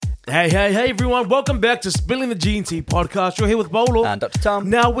Hey, everyone. Welcome back to Spilling the G&T podcast. You're here with Bolo. And Dr. Tom.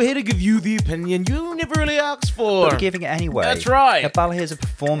 Now, we're here to give you the opinion you never really asked for. But we're giving it anyway. That's right. Now, Bala here's a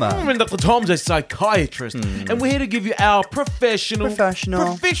performer. And Dr. Tom's a psychiatrist. And we're here to give you our professional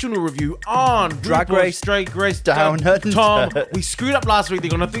review on Drag Race Down Under. Tom, we screwed up last week. They're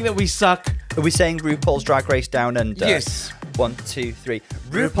going to think that we suck. Are we saying RuPaul's Drag Race Down Under? Yes. 1, 2, 3.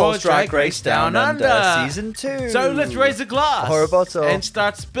 RuPaul's Drag Race Down Under. Season 2. So let's raise a glass. Or a bottle. And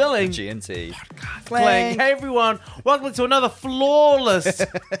start spilling. G&T. Clang. Hey everyone, welcome to another flawless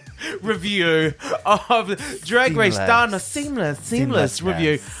review of Drag Race Down Under. Seamless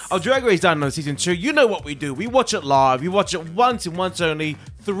review of Drag Race Down Under Season 2. You know what we do. We watch it live. We watch it once and once only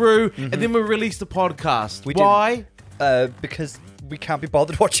through, and then we release the podcast. Why? Because we can't be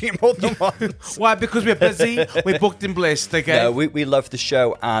bothered watching it more than once. Why? Because we're busy, we're booked and blessed, okay? No, we love the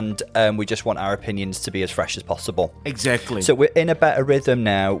show, and we just want our opinions to be as fresh as possible. Exactly. So we're in a better rhythm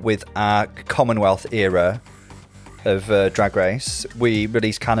now with our Commonwealth era of Drag Race. We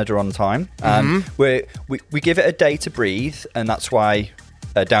release Canada on time, and we give it a day to breathe, and that's why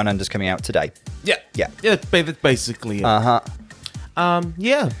Down Under's coming out today. Yeah, that's basically it.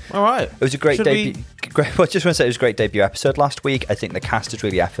 Yeah, all right. It was a great debut. I just want to say it was a great debut episode last week. I think the cast is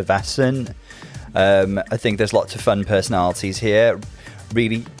really effervescent. I think there's lots of fun personalities here.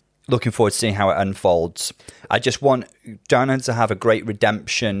 Really looking forward to seeing how it unfolds. I just want Down Under to have a great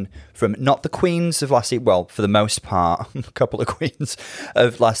redemption from not the queens of last season, well, for the most part, a couple of queens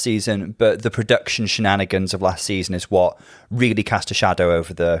of last season, but the production shenanigans of last season is what really cast a shadow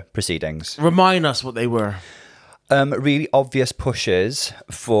over the proceedings. Remind us what they were. Really obvious pushes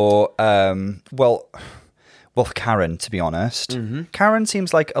for, for Karen, to be honest. Karen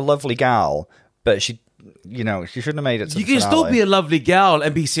seems like a lovely gal, but she shouldn't have made it to You the can finale. still be a lovely gal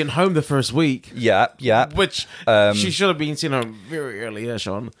and be sent home the first week. Yeah. Which she should have been sent home very early,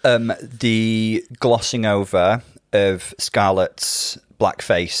 Sean. The glossing over of Scarlett's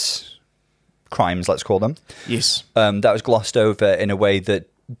blackface crimes, let's call them. Yes. That was glossed over in a way that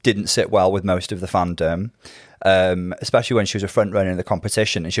didn't sit well with most of the fandom. Especially when she was a front runner in the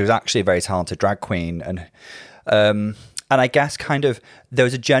competition, and she was actually a very talented drag queen, and I guess kind of there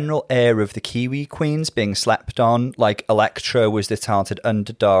was a general air of the Kiwi queens being slept on. Like Elektra was the talented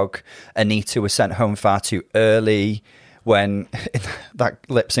underdog, Anita was sent home far too early when that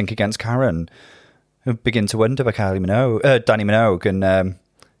lip sync against Karen. I begin to wonder about Danny Minogue, and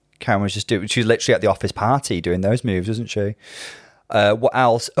Karen was she was literally at the office party doing those moves, wasn't she? What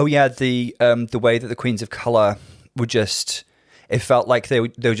else? Oh yeah, the way that the Queens of Colour were just, it felt like they were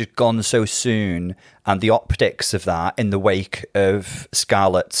just gone so soon, and the optics of that in the wake of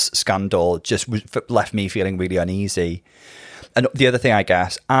Scarlett's scandal just left me feeling really uneasy. And the other thing, I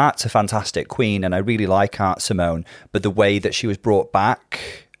guess, Art's a fantastic queen, and I really like Art Simone, but the way that she was brought back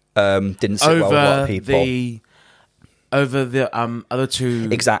didn't sit well with a lot of people. Over the other two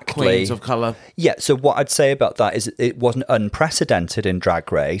queens of colour. Yeah, so what I'd say about that is it wasn't unprecedented in Drag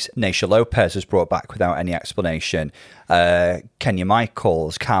Race. Naysha Lopez was brought back without any explanation. Kenya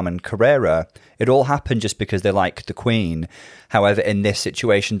Michaels, Carmen Carrera. It all happened just because they liked the queen. However, in this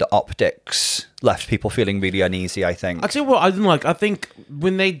situation, the optics left people feeling really uneasy, I think. I'll tell you what I didn't like. I think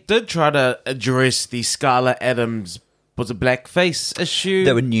when they did try to address the Scarlett Adams was a blackface issue.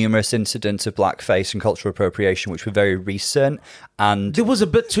 There were numerous incidents of blackface and cultural appropriation, which were very recent, and there was a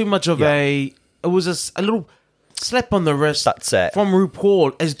bit too much of it was a little slap on the wrist. That's it. From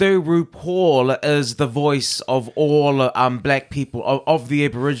RuPaul, as though RuPaul is the voice of all black people, of the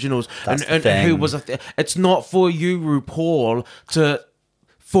Aboriginals. That's and the thing. Who was it's not for you, RuPaul, to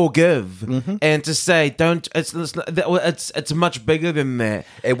forgive and to say don't. It's much bigger than that.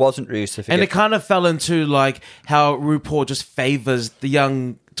 It wasn't rude to forgive. And it kind of fell into like how RuPaul just favors the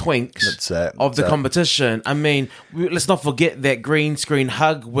young twinks of the competition. I mean, let's not forget that green screen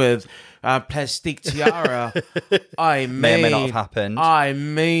hug with Plastique Tiara. May or may not have happened. I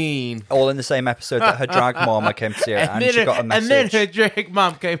mean, all in the same episode that her drag mama came to see her, and she got a message. And then her drag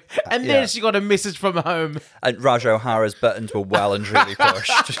mom came, and then she got a message from home. And Raj O'Hara's buttons were well and truly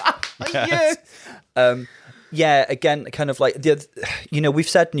pushed. Yes. Yeah, again, kind of like we've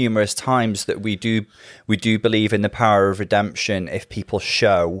said numerous times that we do believe in the power of redemption if people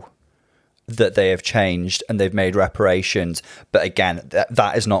show that they have changed and they've made reparations. But again,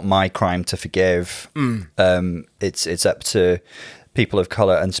 that is not my crime to forgive. It's up to people of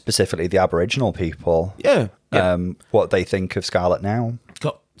colour, and specifically the Aboriginal people. Yeah. What they think of Scarlett now.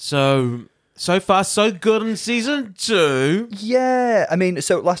 So So far, so good in season 2. Yeah, I mean,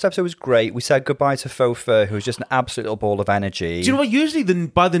 so last episode was great. We said goodbye to Fofa, who was just an absolute little ball of energy. Do you know what? Usually,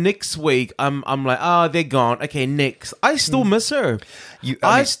 by the next week, I'm like, they're gone. Okay, next. I still miss her.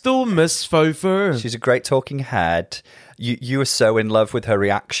 I still miss Fofa. She's a great talking head. You were so in love with her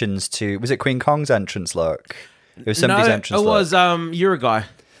reactions to, was it Queen Kong's entrance look? It was somebody's entrance look. It was Uruguay.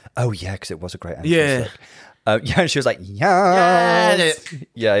 Oh yeah, because it was a great entrance look. Yeah, she was like, yes.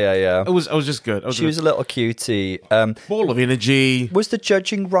 Yeah. It was just good. She was a little cutie. Ball of energy. Was the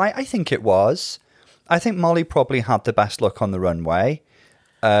judging right? I think it was. I think Molly probably had the best look on the runway.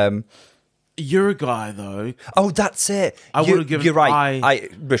 Uruguay, though. Oh, that's it. I would have given. You're right. I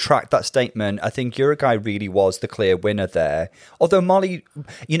retract that statement. I think Uruguay really was the clear winner there. Although Molly,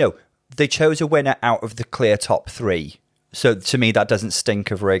 they chose a winner out of the clear top 3. So to me, that doesn't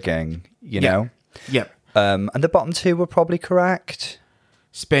stink of rigging. You know. Yeah. And the bottom 2 were probably correct.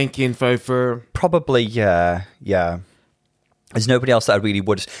 Spanky and Fofa. Probably, yeah. There's nobody else that I really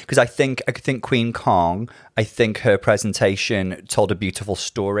would, because I think Queen Kong, I think her presentation told a beautiful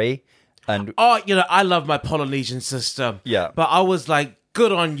story. And I love my Polynesian sister. Yeah. But I was like,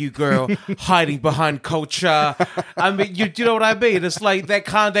 good on you, girl, hiding behind culture. I mean, you know what I mean? It's like they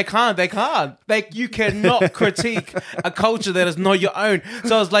can't. You cannot critique a culture that is not your own.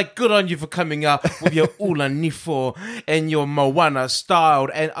 So I was like, good on you for coming up with your Ula Nifo and your Moana style.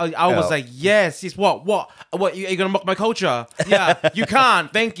 And I was like, yes. What? You're going to mock my culture? Yeah, you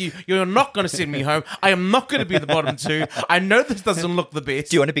can't. Thank you. You're not going to send me home. I am not going to be the bottom 2. I know this doesn't look the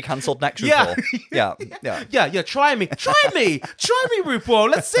best. Do you want to be cancelled next, RuPaul? Yeah. Try me, RuPaul.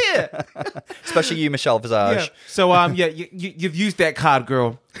 Let's see it. Especially you, Michelle Visage. Yeah. So, you've used that card,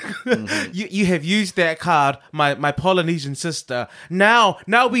 girl. Mm-hmm. You have used that card, my Polynesian sister. Now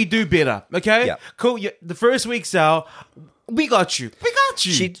we do better, okay? Yeah. Cool. The first week's out. We got you.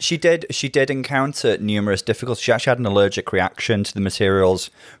 She did encounter numerous difficulties. She actually had an allergic reaction to the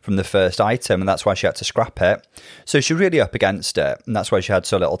materials from the first item, and that's why she had to scrap it. So she's really up against it, and that's why she had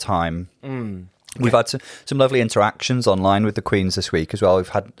so little time. We've had some lovely interactions online with the queens this week as well. We've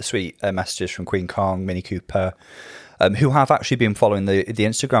had sweet messages from Queen Kong, Minnie Cooper, who have actually been following the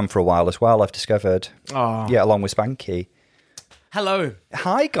Instagram for a while as well, I've discovered. Oh. Yeah, along with Spanky. Hello.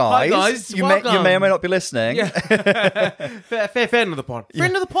 Hi, guys. You may or may not be listening. Yeah. Friend of the pod.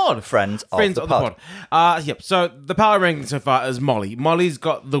 Friend of the pod. Friends of the pod. Yep. So the power ranking so far is Molly. Molly's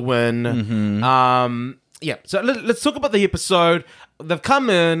got the win. Mm-hmm. So let's talk about the episode. They've come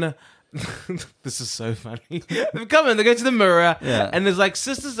in. This is so funny. They've come in, they go to the mirror, and there's like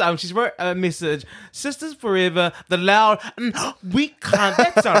sisters. She's wrote a message: "Sisters forever." The loud, we can't.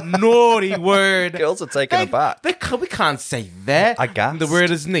 That's a naughty word. Girls are taken aback. We can't say that. I guess the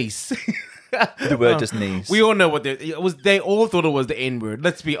word is niece. The word is niece. We all know what it was. They all thought it was the N word.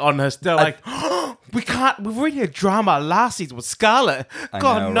 Let's be honest. They're like, we can't. We've already had drama last season with Scarlett.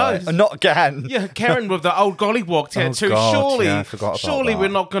 God knows. Right? Not again. Yeah, Karen with the old gollywog tattoo. God, surely, I forgot about surely that. we're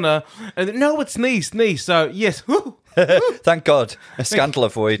not gonna. No, it's niece. So yes. Thank God, a scandal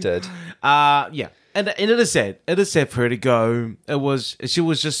avoided. Yeah, and it is sad. It is sad for her to go. She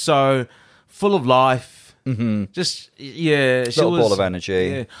was just so full of life. Mm-hmm. Little ball of energy.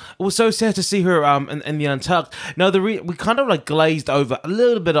 Yeah. It was so sad to see her in the Untucked. Now we kind of like glazed over a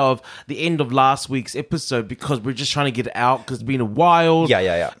little bit of the end of last week's episode because we're just trying to get it out because it's been a while.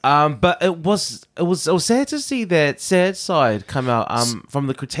 Yeah. But it was sad to see that sad side come out from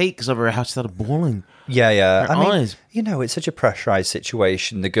the critiques of her how she started bawling. Yeah. Her eyes. It's such a pressurized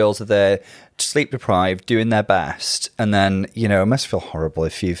situation. The girls are there, sleep deprived, doing their best, and then it must feel horrible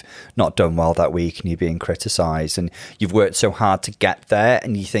if you've not done well that week and you're being criticised, and you've worked so hard to get there,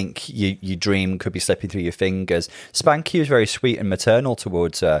 and you think your dream could be slipping through your fingers. Spanky was very sweet and maternal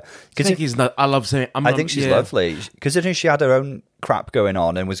towards her. I love saying. I think she's lovely because I think she had her own crap going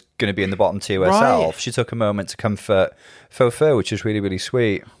on and was going to be in the bottom 2 herself. Right. She took a moment to comfort Fofa, which is really, really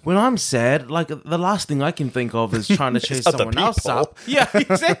sweet. When I'm sad, like the last thing I can think of is trying to cheer someone else up. Yeah,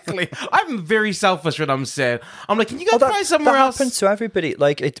 exactly. I'm very selfish when I'm sad. I'm like, can you go try somewhere else? That happens to everybody.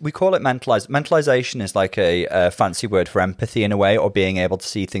 Like we call it mentalized. Mentalization is like a fancy word for empathy in a way, or being able to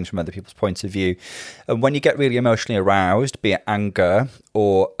see things from other people's points of view. And when you get really emotionally aroused, be it anger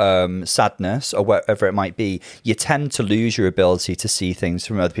or sadness or whatever it might be, you tend to lose your ability to see things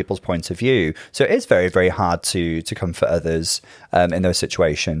from other people's points of view. So it is very, very hard to comfort others in those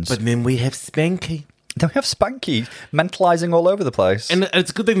situations. But then we have Spanky. Then we have Spanky mentalizing all over the place. And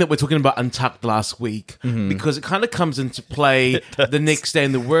it's a good thing that we're talking about Untucked last week, because it kind of comes into play the next day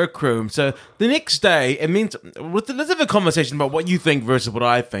in the workroom. So the next day, it means let's have a conversation about what you think versus what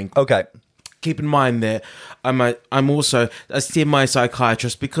I think. Okay. keep in mind that I'm also a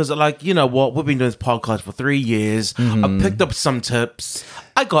semi-psychiatrist because, like, you know what? We've been doing this podcast for 3 years. I've picked up some tips.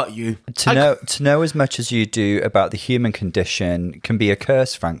 I got you. To know as much as you do about the human condition can be a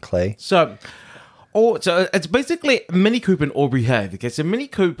curse, frankly. So it's basically Mini Cooper and Aubrey Haig. Okay, so Mini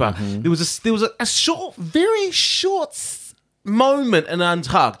Cooper, there was a short, very short moment in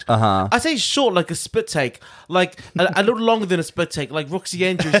Untucked. I say short, like a spit take, like a little longer than a spit take, like Roxy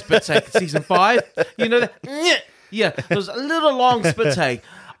Andrews' spit take, season 5. You know that? Yeah, it was a little long spit take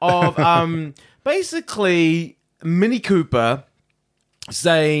of basically Mini Cooper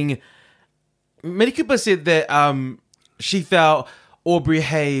said that she felt Aubrey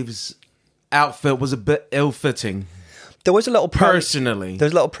Haig's outfit was a bit ill-fitting. There was a little personally.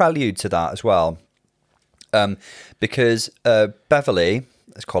 There's a little prelude to that as well, because Beverly,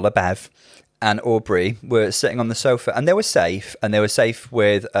 let's call her Bev, and Aubrey were sitting on the sofa, and they were safe,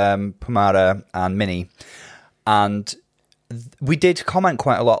 with Pomara and Minnie, and we did comment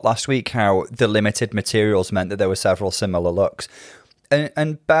quite a lot last week how the limited materials meant that there were several similar looks,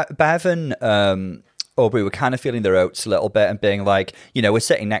 and Bev and Aubrey were kind of feeling their oats a little bit and being like, you know, we're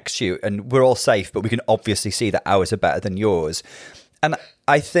sitting next to you and we're all safe, but we can obviously see that ours are better than yours. And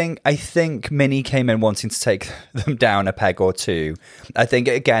I think Minnie came in wanting to take them down a peg or two. I think,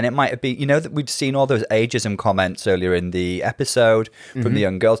 again, it might have been, you know, that we've seen all those ageism comments earlier in the episode from the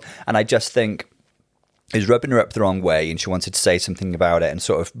young girls. And I just think it was rubbing her up the wrong way and she wanted to say something about it and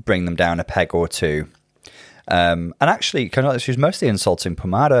sort of bring them down a peg or two. And actually, she was mostly insulting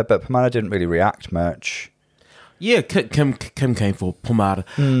Pomara, but Pomara didn't really react much. Yeah, Kim came for Pomara.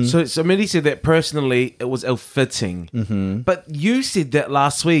 So Minnie said that personally it was ill-fitting. But you said that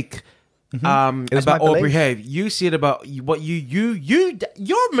last week about Aubrey Haig. You said about what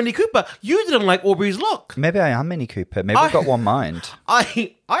you're Mini Cooper. You didn't like Aubrey's look. Maybe I am Mini Cooper. Maybe we've got one mind.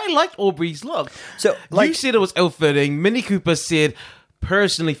 I liked Aubrey's look. So you said it was ill-fitting. Mini Cooper said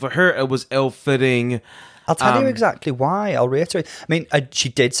personally for her it was ill-fitting. I'll tell you exactly why. I'll reiterate. I mean, she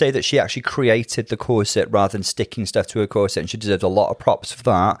did say that she actually created the corset rather than sticking stuff to her corset, and she deserves a lot of props for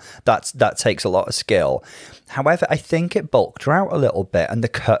that. That takes a lot of skill. However, I think it bulked her out a little bit, and the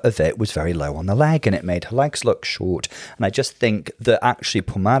cut of it was very low on the leg, and it made her legs look short. And I just think that actually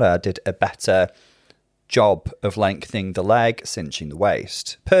Pomara did a better job of lengthening the leg, cinching the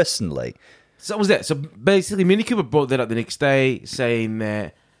waist, personally. So that was that. So basically, Mini Cooper brought that up the next day, saying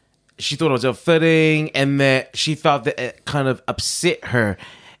that she thought it was ill-fitting and that she felt that it kind of upset her.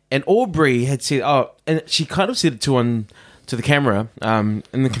 And Aubrey had said, and she kind of said it to the camera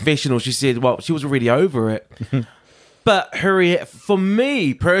in the confessional. She said, well, she was already over it. But for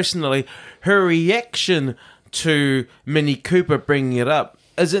me personally, her reaction to Mini Cooper bringing it up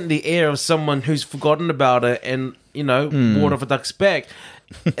isn't the air of someone who's forgotten about it and, you know, water off a duck's back.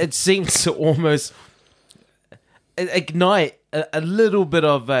 It seems to almost ignite a little bit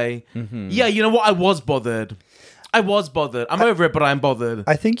of a yeah, you know what, I was bothered. I'm over it, but I'm bothered.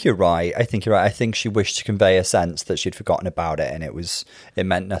 I think you're right. I think she wished to convey a sense that she'd forgotten about it and it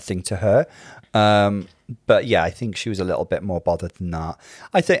meant nothing to her. But yeah, I think she was a little bit more bothered than that.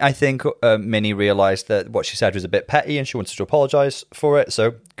 I think Minnie realised that what she said was a bit petty and she wanted to apologise for it,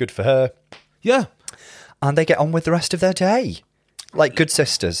 so good for her. Yeah. And they get on with the rest of their day. Like good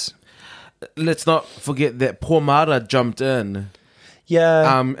sisters. Let's not forget that Pomara jumped in.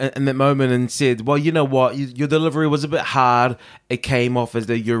 Yeah. In that moment and said, well, you know what? Your delivery was a bit hard. It came off as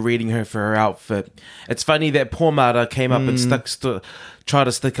though you're reading her for her outfit. It's funny that Pomara came up and tried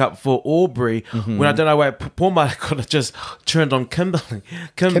to stick up for Aubrey when I don't know why Pomara could have just turned on Kimberly.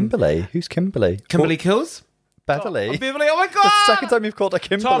 Kimberly? Who's Kimberly? Kimberly Kills? Beverly. Beverly, oh my God! That's the second time you've called her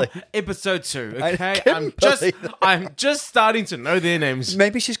Kimberly. Tom, episode 2, okay? Kimberly. I'm just starting to know their names.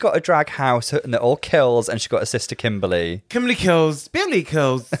 Maybe she's got a drag house and it all kills and she's got a sister Kimberly. Kimberly Kills. Beverly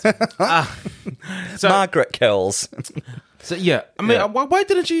Kills. Margaret Kills. So, yeah. I mean, why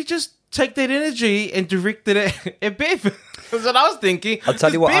didn't she just take that energy and direct it at Bev? That's what I was thinking. I'll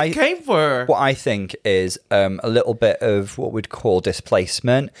tell you what Bev came for her. What I think is a little bit of what we'd call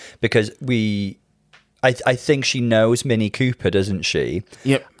displacement because I think she knows Mini Cooper, doesn't she?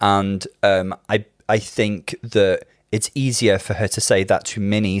 Yep. And I think that it's easier for her to say that to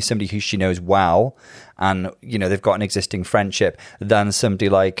Minnie, somebody who she knows well, and you know they've got an existing friendship, than somebody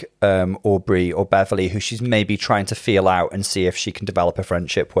like Aubrey or Beverly, who she's maybe trying to feel out and see if she can develop a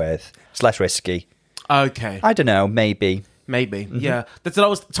friendship with. It's less risky. Okay. I don't know. Maybe. Yeah. That's what I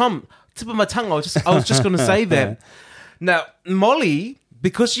was. Tom, tip of my tongue. I was just going to say that. Now, Molly,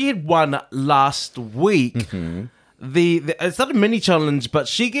 because she had won last week, it's not a mini challenge, but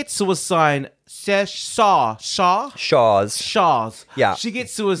she gets to assign Shaw's. Yeah. She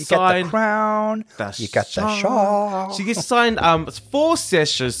gets to You get assign the crown. You get the shawl. She gets assigned 4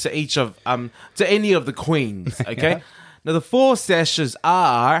 sashes to each of to any of the queens. Okay. Yeah. Now the 4 sashes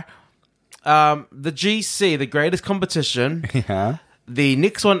are the GC, the greatest competition. Yeah. The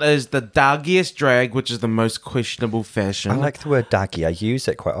next one is the daggiest drag, which is the most questionable fashion. I like the word daggy. I use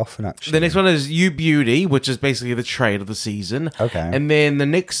it quite often, actually. The next one is You Beauty, which is basically the trade of the season. Okay. And then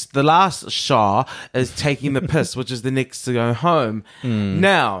the last Shaw is Taking the Piss, which is the next to go home.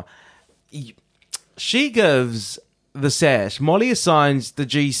 Now, she gives the sash. Molly assigns the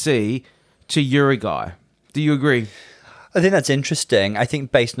GC to Yuri-Guy. Do you agree? I think that's interesting. I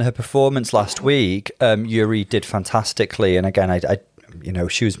think based on her performance last week, Yuri did fantastically. And again, I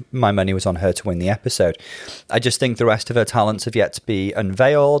my money was on her to win the episode. I just think the rest of her talents have yet to be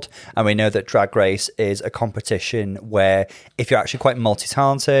unveiled. And we know that Drag Race is a competition where if you're actually quite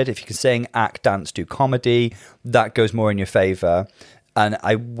multi-talented, if you can sing, act, dance, do comedy, that goes more in your favour. And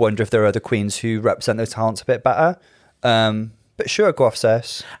I wonder if there are other queens who represent those talents a bit better. But sure, go off,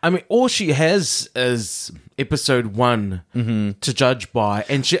 Sis. I mean, all she has is episode 1 to judge by,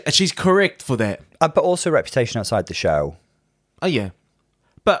 and she's correct for that. But also reputation outside the show. Oh, yeah.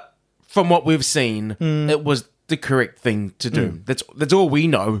 But from what we've seen, it was the correct thing to do. That's all we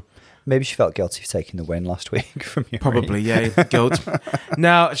know. Maybe she felt guilty for taking the win last week from you. Probably, yeah, guilt.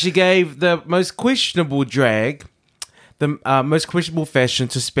 Now, she gave the most questionable drag, the most questionable fashion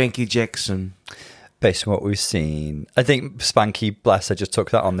to Spanky Jackson. Based on what we've seen. I think Spanky, bless her, just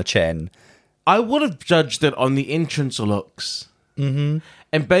took that on the chin. I would have judged it on the entrance looks. Mm-hmm.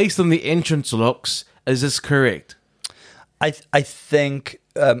 And based on the entrance looks, is this correct? I think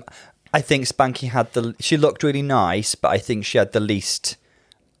Spanky had she looked really nice, but I think she had the least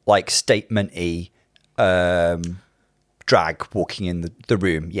like statement-y drag walking in the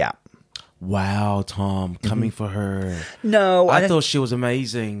room. Yeah. Wow, Tom, coming for her. No, I thought she was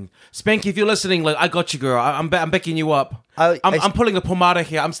amazing. Spanky, if you're listening, like I got you, girl. I'm backing you up. I'm pulling a pomada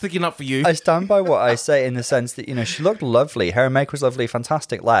here. I'm sticking up for you. I stand by what I say in the sense that she looked lovely. Her makeup was lovely,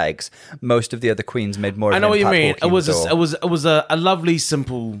 fantastic legs. Most of the other queens made more. I know what you mean. It was a lovely,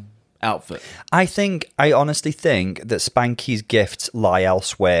 simple outfit. I honestly think that Spanky's gifts lie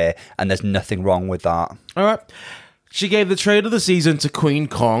elsewhere, and there's nothing wrong with that. All right. She gave the trade of the season to Queen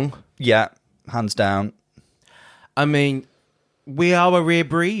Kong. Yeah, hands down. I mean, we are a rare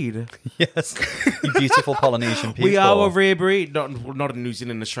breed. Yes, you beautiful Polynesian people. We are a rare breed. Not in New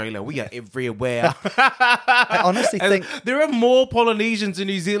Zealand, Australia. We are everywhere. I honestly think there are more Polynesians in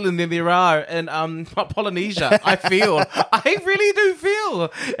New Zealand than there are in Polynesia. I feel. I really do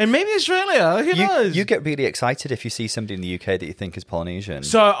feel. And maybe Australia. Who knows? You get really excited if you see somebody in the UK that you think is Polynesian.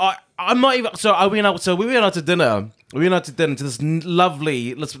 So I'm not even. So I went out. So we went out to dinner. We went out to dinner to this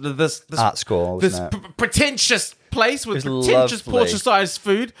lovely, this art school, this pretentious place with pretentious portion-sized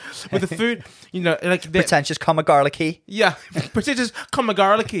food, with the food, like that, pretentious, comma garlicky. Yeah, pretentious, comma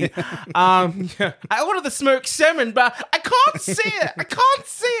garlicky. Yeah. I ordered the smoked salmon, but I can't see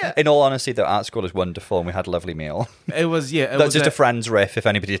it. In all honesty, though, art school is wonderful, and we had a lovely meal. It was, yeah. That's just a Friends riff. If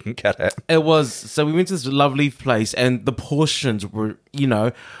anybody didn't get it, it was. So we went to this lovely place, and the portions were,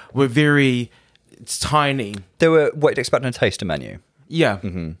 were very. It's tiny. They were what you'd expect on a taster menu. Yeah,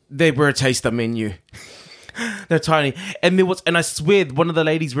 They were a taster menu. They're tiny, and I swear one of the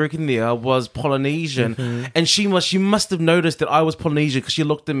ladies working there was Polynesian, and she must have noticed that I was Polynesian because she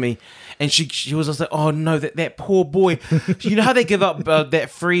looked at me, and she was just like, oh no, that poor boy. You know how they give up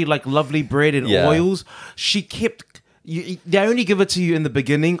that free like lovely bread and oils? She kept. They only give it to you in the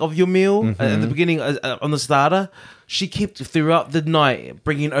beginning of your meal, at the beginning on the starter. She kept throughout the night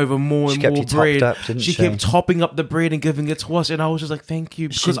bringing over more and more bread. She kept topping up the bread and giving it to us, and I was just like, "Thank you,"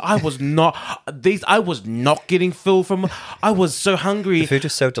 because I was not getting full from. I was so hungry. The food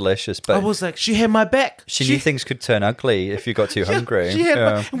is so delicious, but I was like, she had my back. She knew things could turn ugly if you got too hungry. She had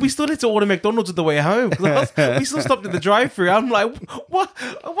and we still had to order McDonald's on the way home. We still stopped at the drive-thru. I'm like, what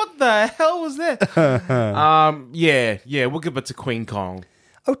the hell was that? Yeah, we'll give it to Queen Kong.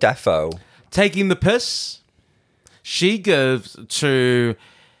 Oh, defo. Taking the piss. She gives to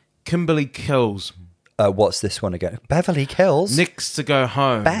Kimberly Kills. What's this one again? Beverly Kills? Next to go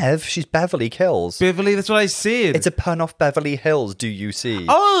home. Bev? She's Beverly Kills. Beverly, that's what I said. It's a pun off Beverly Hills, do you see?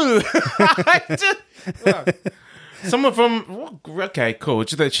 Oh! Someone from... Okay, cool.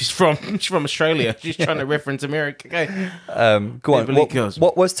 She's from Australia. She's trying to reference America. Okay. Go on. Beverly Kills.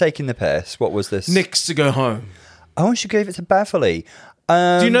 What was taking the piss? What was this? Next to go home. Oh, she gave it to Beverly.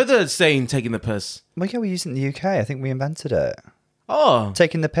 Do you know the saying, taking the piss? Well, yeah, we use it in the UK. I think we invented it. Oh.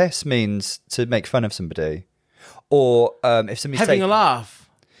 Taking the piss means to make fun of somebody. Or if somebody's having a laugh.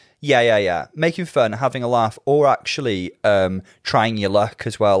 Yeah. Making fun, having a laugh, or actually trying your luck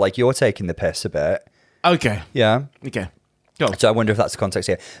as well. Like you're taking the piss a bit. Okay. Yeah. Okay. Go. So I wonder if that's the context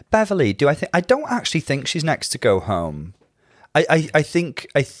here. Beverly, I don't actually think she's next to go home. I think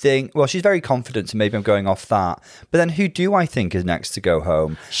well, she's very confident, so maybe I'm going off that. But then who do I think is next to go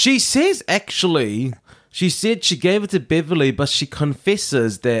home? She said she gave it to Beverly, but she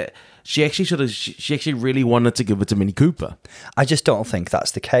confesses that she actually really wanted to give it to Minnie Cooper. I just don't think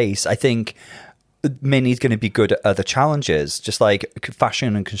that's the case. I think Minnie's going to be good at other challenges, just like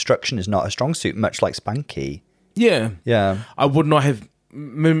fashion and construction is not a strong suit, much like Spanky. Yeah. I would not have...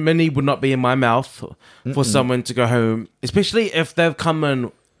 Minnie would not be in my mouth for someone to go home, especially if they've come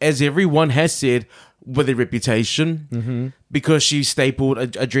in, as everyone has said, with a reputation, because she stapled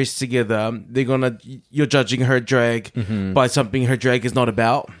a dress together. You're judging her drag by something her drag is not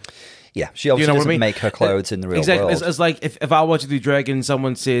about. Yeah, she obviously doesn't make her clothes in the real world. It's like if I watch to do drag and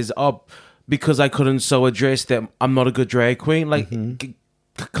someone says, "Oh, because I couldn't sew a dress, that I'm not a good drag queen." Like,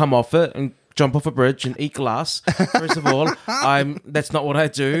 come off it and jump off a bridge and eat glass. First of all, that's not what I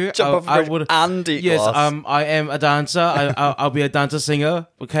do. Jump off a bridge and eat glass. Yes, I am a dancer. I'll be a dancer singer.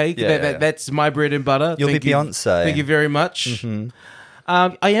 Okay, that's my bread and butter. You'll be Beyonce. Thank you very much.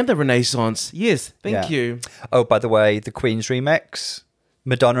 I am the Renaissance. Yes, thank you. Oh, by the way, the Queen's remix.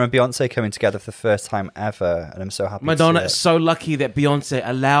 Madonna and Beyonce coming together for the first time ever, and I'm so happy. Madonna to see it. is so lucky that Beyonce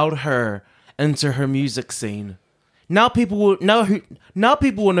allowed her into her music scene. Now people will know who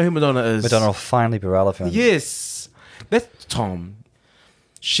Madonna is. Madonna will finally be relevant. Yes, that's Tom.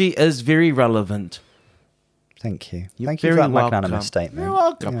 She is very relevant. Thank you. You're Thank you for very that magnanimous statement. You're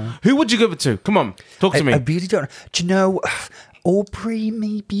welcome. Yeah. Who would you give it to? Come on, talk to me. I really don't know. Do you know Aubrey,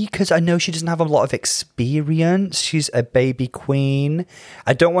 maybe? Because I know she doesn't have a lot of experience. She's a baby queen.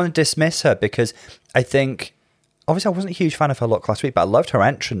 I don't want to dismiss her because I think... Obviously, I wasn't a huge fan of her look last week, but I loved her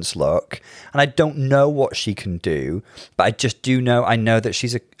entrance look. And I don't know what she can do, but I just do know... I know that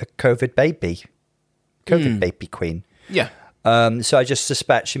she's a COVID baby. COVID baby queen. Yeah. So I just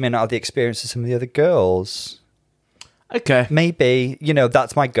suspect she may not have the experience of some of the other girls. Okay. Maybe. You know,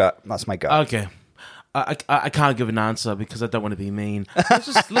 that's my gut. That's my gut. Okay. I can't give an answer because I don't want to be mean. Let's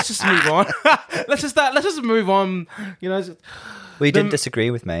just move on. let's just move on. You know. Well, you didn't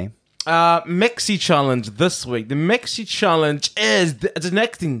disagree with me. Mexi challenge this week. The Mexi challenge is it's an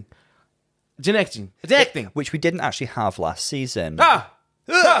acting, which we didn't actually have last season. I'm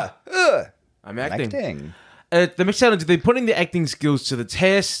acting. The Mixed Challenge, they're putting their acting skills to the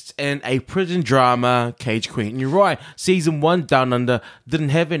test in a prison drama, Cage Queen. And you're right, season 1 Down Under didn't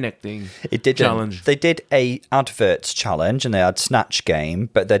have an acting challenge. They did a adverts challenge and they had Snatch Game,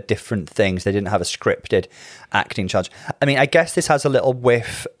 but they're different things. They didn't have a scripted acting challenge. I mean, I guess this has a little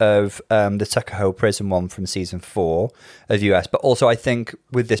whiff of the Tuckahoe prison one from season 4 of US, but also I think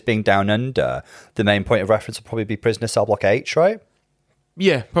with this being Down Under, the main point of reference will probably be Prisoner Cell Block H, right?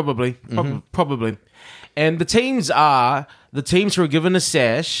 Yeah, probably. Probably. And the teams who were given a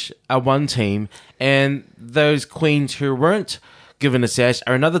sash are one team, and those queens who weren't given a sash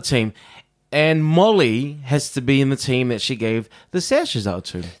are another team. And Molly has to be in the team that she gave the sashes out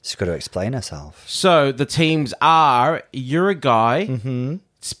to. She's got to explain herself. So the teams are You're a Guy,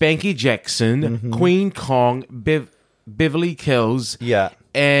 Spanky Jackson, Queen Kong, Beverly Kills,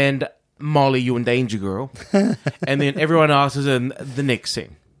 and Molly, You and Danger Girl. And then everyone else is in the next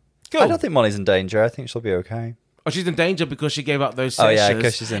scene. Cool. I don't think Molly's in danger. I think she'll be okay. Oh, she's in danger because she gave up those sashes. Oh, yeah,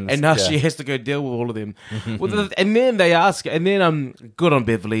 because she's in... And now she has to go deal with all of them. And then they ask... And then, good on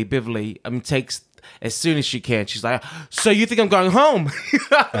Beverly. Beverly takes... As soon as she can, she's like, so you think I'm going home?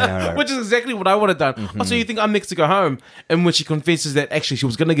 Which is exactly what I would have done. Oh, so you think I'm next to go home? And when she confesses that actually she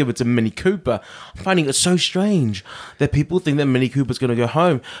was going to give it to Minnie Cooper, I'm finding it so strange that people think that Minnie Cooper's going to go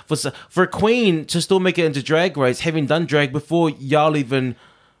home. For a queen to still make it into Drag Race, having done drag before y'all even...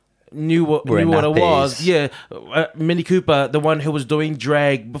 knew what it was. Yeah, Minnie Cooper, the one who was doing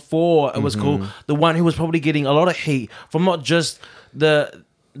drag before it was cool, the one who was probably getting a lot of heat from not just the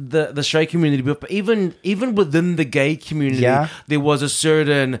straight community, but even within the gay community, there was a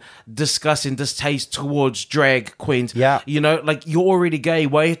certain disgust and distaste towards drag queens. Yeah, you know, like you're already gay,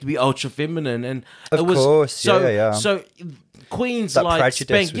 why you have to be ultra feminine? And of course, so queens that like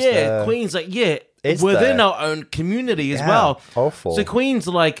Spank, queens like within our own community as well. Awful. So queens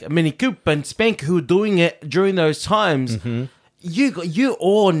like Minnie Cooper and Spank who were doing it during those times, you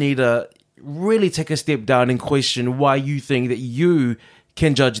all need to really take a step down and question why you think that you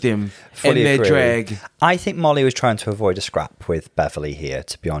can judge them and their drag. I think Molly was trying to avoid a scrap with Beverly here,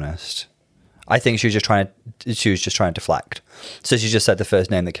 to be honest. I think she was just trying to deflect. So she just said the first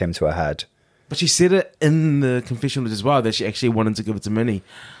name that came to her head. But she said it in the confessionals as well that she actually wanted to give it to Minnie.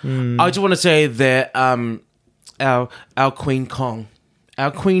 I just want to say that our Queen Kong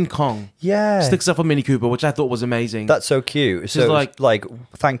Yeah. sticks up for Minnie Cooper, which I thought was amazing. That's so cute. So like,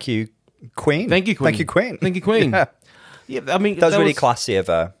 thank you, Queen. Thank you, Queen. Thank you, Queen. Thank you, Queen. Yeah. Yeah, I mean That was really classy of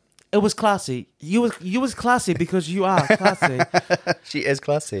her. It was classy. You was classy because you are classy. She is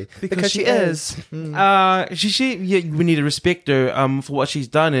classy because she is. We need to respect her for what she's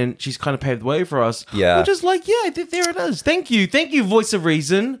done, and she's kind of paved the way for us. Yeah. We're just like, yeah, there it is. Thank you, voice of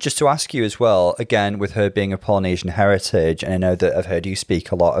reason. Just to ask you as well, again, with her being a Polynesian heritage, and I know that I've heard you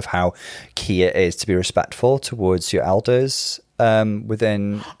speak a lot of how key it is to be respectful towards your elders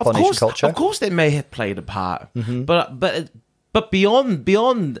within Polynesian culture. Of course, they may have played a part, but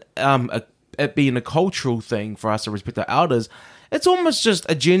beyond it being a cultural thing for us to respect our elders, it's almost just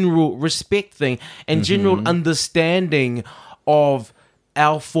a general respect thing and general understanding of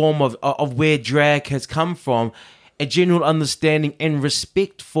our form of where drag has come from, a general understanding and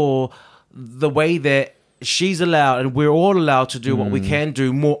respect for the way that she's allowed and we're all allowed to do what we can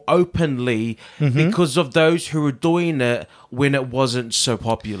do more openly because of those who were doing it when it wasn't so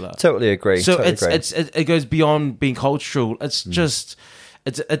popular. Totally agree. So totally it goes beyond being cultural. It's just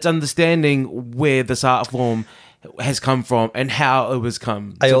it's understanding where this art form has come from and how it was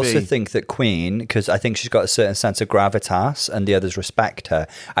come to I also be. think that Queen, because I think she's got a certain sense of gravitas and the others respect her,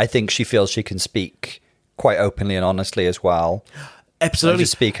 I think she feels she can speak quite openly and honestly as well. Absolutely.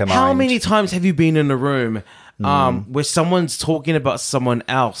 Just speak her How mind. many times have you been in a room where someone's talking about someone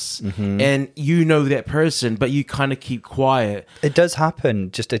else and you know that person, but you kind of keep quiet? It does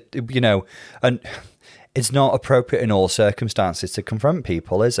happen, and it's not appropriate in all circumstances to confront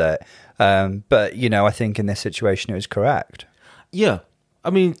people, is it? But, I think in this situation it was correct. Yeah. I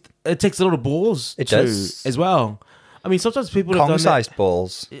mean, it takes a lot of balls It does. as well. I mean, sometimes people have done that. Kong-sized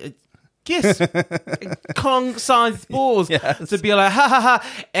balls. Yes, Kong-sized balls Yes. to be like, ha ha ha.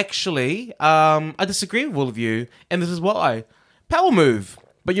 Actually, I disagree with all of you, and this is why. Power move,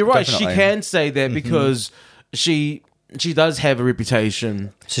 but you're right. Definitely. She can say that because she does have a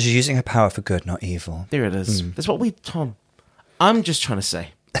reputation. So she's using her power for good, not evil. There it is. That's what Tom. I'm just trying to say.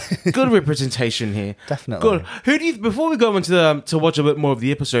 Good representation here. Definitely. Good. Who do you? Before we go into to watch a bit more of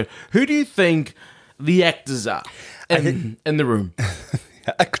the episode, who do you think the actors are in the room?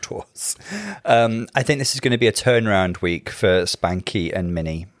 Actors. I think this is going to be a turnaround week for Spanky and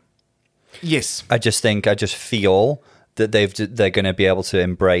Minnie. Yes. I just feel that they're going to be able to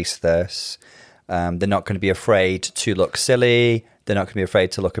embrace this. They're not going to be afraid to look silly. They're not going to be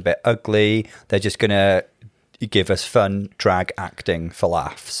afraid to look a bit ugly. They're just going to give us fun drag acting for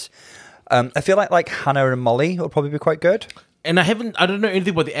laughs. I feel like Hannah and Molly will probably be quite good. And I don't know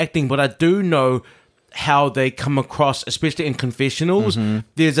anything about the acting, but I do know how they come across, especially in confessionals.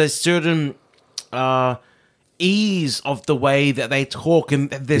 There's a certain ease of the way that they talk, and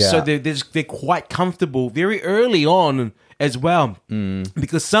they're quite comfortable very early on as well.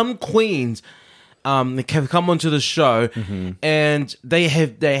 Because some queens they have come onto the show and they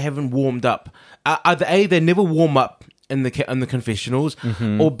haven't warmed up. Either A, they never warm up in the confessionals,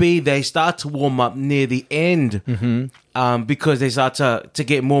 or B, they start to warm up near the end because they start to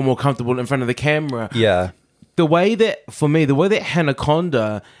get more and more comfortable in front of the camera. Yeah. The way that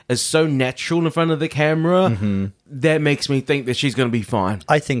Hanaconda is so natural in front of the camera, that makes me think that she's going to be fine.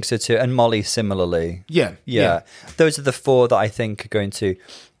 I think so too. And Molly similarly. Yeah. Those are the four that I think are going to...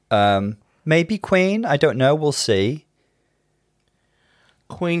 maybe Queen. I don't know. We'll see.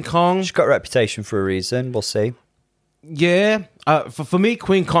 Queen Kong. She's got a reputation for a reason. We'll see. Yeah. For me,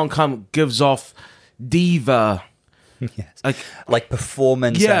 Queen Kong gives off diva. Yes. Like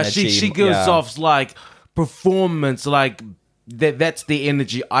performance energy. She gives off like performance, like that's the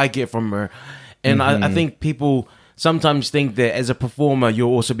energy I get from her. And I think people sometimes think that as a performer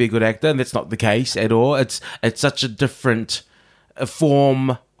you'll also be a good actor, and that's not the case at all. It's such a different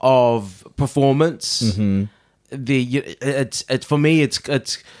form of performance. For me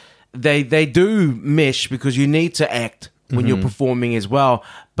it's they do mesh because you need to act when you're performing as well,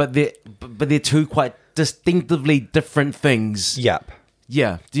 but they're two quite distinctively different things. Yep.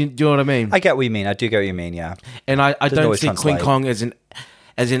 Yeah, do you know what I mean? I get what you mean. I do get what you mean, yeah. And I don't always see Queen translate. Kong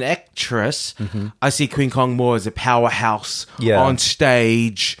as an actress. I see Queen Kong more as a powerhouse on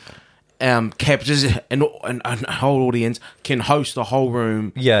stage, captures and a whole audience, can host the whole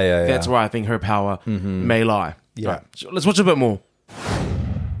room. Yeah. That's where I think her power may lie. Yeah. Right, so let's watch a bit more.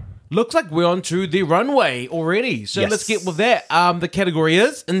 Looks like we're onto the runway already. So Yes. let's get with that. The category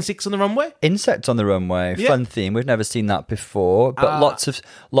is insects on the runway. Insects on the runway, Yeah. fun theme. We've never seen that before, but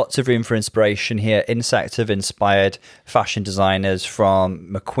lots of room for inspiration here. Insects have inspired fashion designers from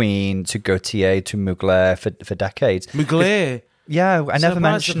McQueen to Gaultier to Mugler for decades. Mugler. Yeah, I never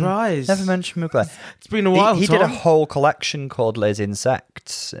mentioned surprise. Mugler. It's been a while, He did a Tom. whole collection called Les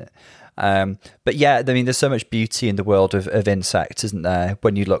Insects. But yeah, I mean, there's so much beauty in the world of insects, isn't there?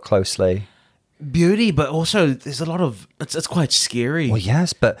 When you look closely. Beauty, but also there's a lot of... It's quite scary. Well,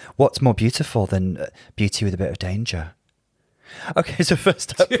 yes, but what's more beautiful than beauty with a bit of danger? Okay, so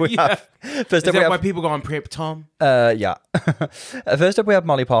first up we Yeah. have... First Is up we that why have... people go on prep, Tom? Yeah. First up we have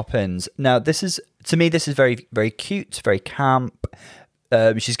Molly Poppins. Now, this is very, very cute, very camp.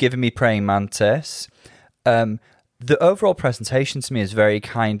 She's given me Praying Mantis. The overall presentation to me is very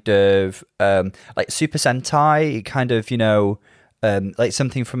kind of like Super Sentai, kind of, like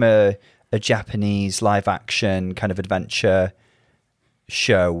something from a Japanese live action kind of adventure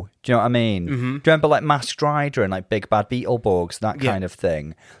show. Do you know what I mean? Mm-hmm. Do you remember like Masked Rider and like Big Bad Beetleborgs, that kind of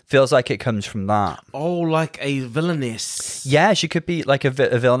thing? Feels like it comes from that. Oh, like a villainess. Yeah, she could be like a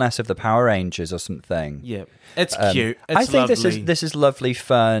villainess of the Power Rangers or something. Yeah. It's cute. It's I think lovely. this is lovely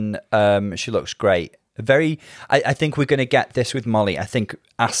fun. She looks great. I think we're going to get this with Molly. I think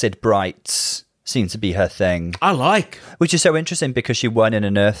acid brights seem to be her thing, I like. which is so interesting because she won in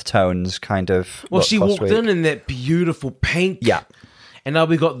an earth tones kind of. Well, look she last walked week. in that beautiful pink. Yeah. And now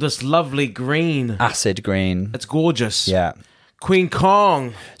we got this lovely green. Acid green. It's gorgeous. Yeah. Queen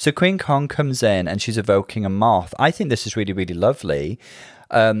Kong. So Queen Kong comes in and she's evoking a moth. I think this is really, really lovely.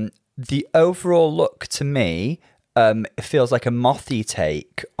 The overall look to me, it feels like a mothy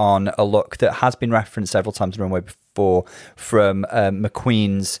take on a look that has been referenced several times on the runway before from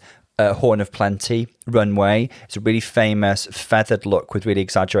McQueen's Horn of Plenty runway. It's a really famous feathered look with really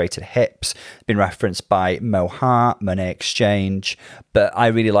exaggerated hips. Been referenced by Mo Hart, Monet Exchange, but I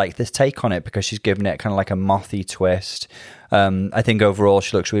really like this take on it because she's given it kind of like a mothy twist. I think overall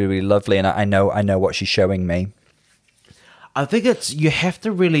she looks really, really lovely, and I know what she's showing me. I think it's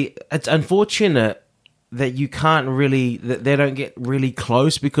unfortunate that you can't really, that they don't get really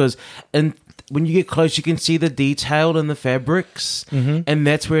close, because when you get close, you can see the detail in the fabrics, and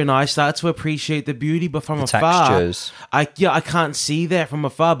that's when I start to appreciate the beauty. But from afar, textures. I can't see that from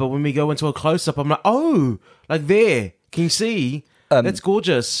afar. But when we go into a close up, I'm like, oh, like there, can you see? That's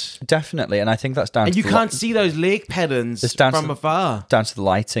gorgeous. Definitely, and I think that's down And to you can't see those leg patterns It's down from to- afar. down to the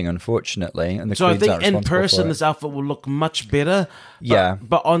lighting, unfortunately. And the So I Queen's think not in responsible for person it. this outfit will look much better. Yeah.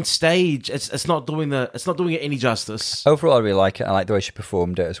 But on stage, it's not doing it any justice. Overall, I really like it. I like the way she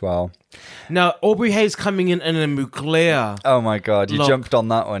performed it as well. Now Aubrey Hayes coming in a Mugler. Oh my god, you Look. jumped on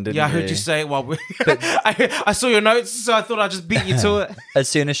that one, didn't you? Yeah, I heard you say it while we... I saw your notes, so I thought I'd just beat you to it. As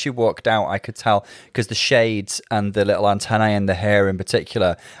soon as she walked out, I could tell, because the shades and the little antennae in the hair in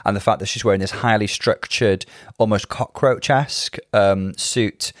particular, and the fact that she's wearing this highly structured, almost cockroach-esque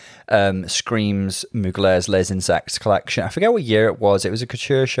suit, screams Mugler's Les Insects collection. I forget what year it was. It was a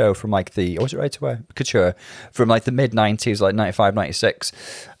couture show from like or was it right to wear? Couture from like the mid-90s, like 95, 96.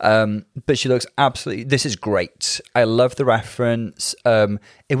 But she looks absolutely... This is great. I love the reference.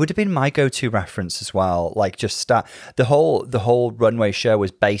 It would have been my go-to reference as well. Like just the whole runway show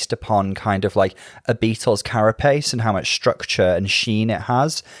was based upon kind of like a Beatles carapace and how much structure and sheen it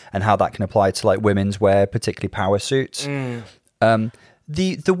has, and how that can apply to like women's wear, particularly power suits.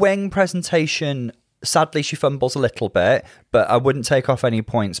 The wing presentation, sadly, she fumbles a little bit, but I wouldn't take off any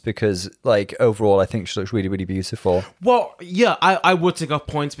points because, like, overall, I think she looks really, really beautiful. Well, yeah, I would take off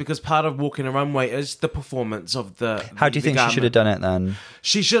points because part of walking a runway is the performance of the... How do you think she should have done it then?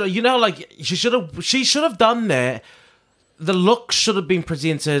 She should have, she should have done that. The look should have been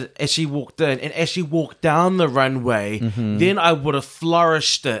presented as she walked in, and as she walked down the runway, then I would have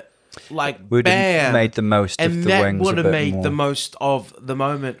flourished it. Like, Would bam. have made the most of and the that wings would a have bit made more. the most of the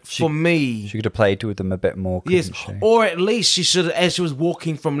moment for me. She could have played with them a bit more, couldn't Yes, she? or at least she should have, as she was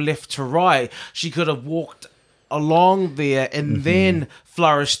walking from left to right, she could have walked along there and then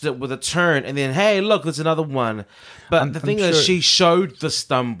flourished it with a turn, and then, hey, look, there's another one. But the thing is, sure- she showed the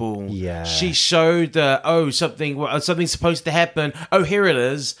stumble. Yeah. She showed something's supposed to happen. Oh, here it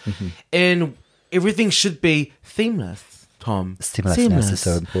is. And everything should be themeless, Tom. Seamlessness is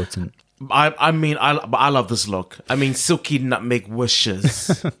so important. I mean, I love this look. I mean, silky nutmeg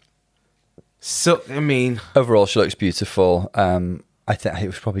wishes. Overall, she looks beautiful. I think it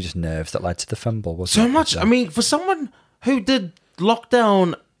was probably just nerves that led to the fumble, wasn't So it? much. I mean, for someone who did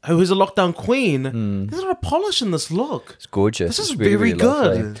lockdown, who is a lockdown queen, there's a lot of polish in this look. It's gorgeous. This is It's really, very really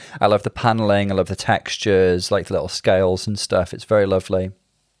lovely. good. I love the paneling. I love the textures, like the little scales and stuff. It's very lovely.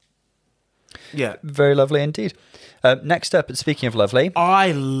 Yeah. Very lovely indeed. Next up, speaking of lovely,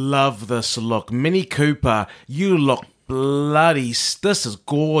 I love this look. Mini Cooper, you look bloody... This is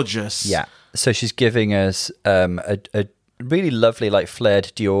gorgeous. yeah. So she's giving us a really lovely, like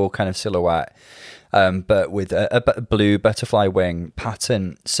flared Dior kind of silhouette, but with a blue butterfly wing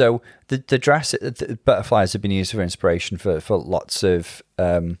pattern. So the dress, the butterflies have been used for inspiration for lots of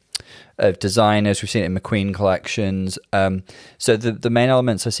designers. We've seen it in McQueen collections. So the main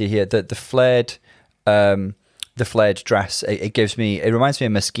elements I see here, the flared dress, it reminds me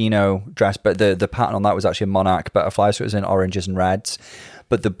of Moschino dress, but the pattern on that was actually a monarch butterfly, so it was in oranges and reds.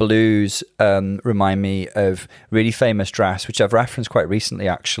 But the blues remind me of really famous dress, which I've referenced quite recently,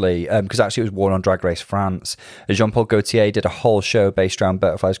 actually, because actually it was worn on Drag Race France. Jean-Paul Gaultier did a whole show based around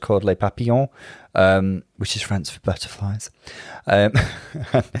butterflies called Les Papillons, which is French for butterflies. And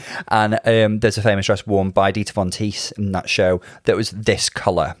there's a famous dress worn by Dita Von Teese in that show that was this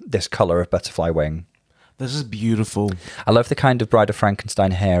colour of butterfly wing. This is beautiful. I love the kind of Bride of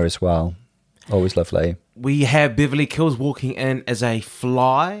Frankenstein hair as well. Always lovely. We have Beverly Kills walking in as a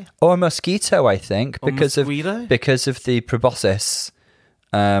fly. Or a mosquito, I think, Or because mosquito? of the proboscis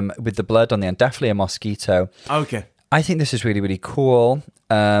with the blood on the end. Definitely a mosquito. Okay. I think this is really, really cool.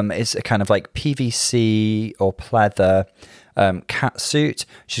 It's a kind of like PVC or pleather cat suit.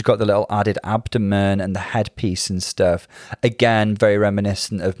 She's got the little added abdomen and the headpiece and stuff. Again, very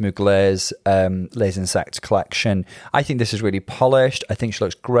reminiscent of Mugler's Les Insectes collection. I think this is really polished. I think she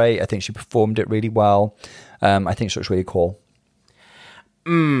looks great. I think she performed it really well. I think she looks really cool.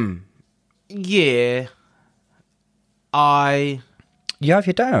 Yeah. You have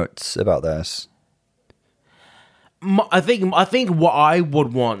your doubts about this? I think what I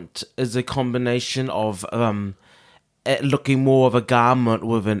would want is a combination of it looking more of a garment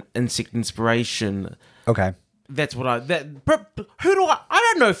with an insect inspiration. Okay. That's what who do I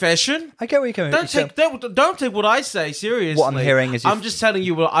don't know fashion. I get where you're coming from. Don't take what I say seriously. What I'm hearing is I'm just telling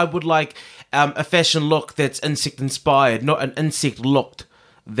you what I would like a fashion look that's insect inspired, not an insect look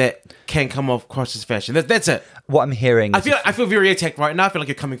that can come off across as fashion. That's it. What I'm hearing is... I feel very attacked right now. I feel like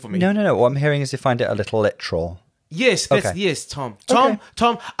you're coming for me. No. What I'm hearing is you find it a little literal. Yes, Okay. yes, Tom. Okay.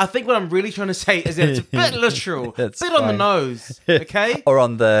 Tom, I think what I'm really trying to say is that it's a bit literal. A bit on the fine. nose, okay? Or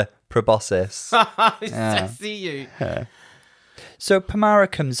on the proboscis. I see you. So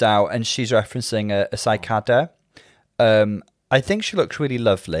Pamara comes out and she's referencing a cicada. I think she looks really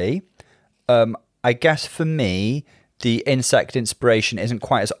lovely. I guess for me, the insect inspiration isn't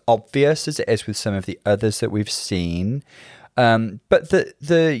quite as obvious as it is with some of the others that we've seen. But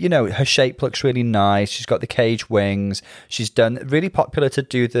the her shape looks really nice. She's got the cage wings. She's done really popular to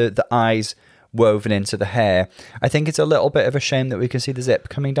do the eyes woven into the hair. I think it's a little bit of a shame that we can see the zip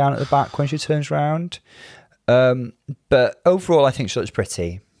coming down at the back when she turns around. But overall, I think she looks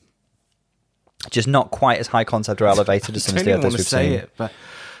pretty. Just not quite as high concept or elevated as some of the others we've seen. It, but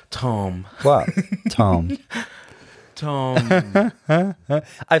Tom. What? Tom. Tom.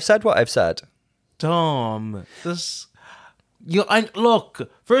 I've said what I've said. Tom. This.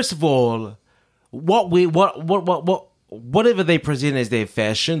 Look. First of all, whatever they present as their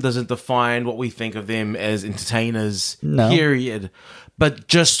fashion doesn't define what we think of them as entertainers. No. Period. But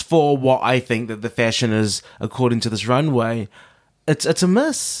just for what I think that the fashion is according to this runway, it's a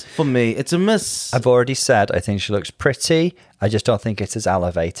miss for me. It's a miss. I've already said I think she looks pretty. I just don't think it's as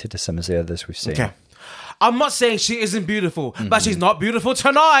elevated as some of the others we've seen. Okay. I'm not saying she isn't beautiful, but she's not beautiful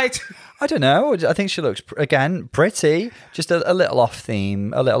tonight. I don't know. I think she looks, again, pretty. Just a little off theme.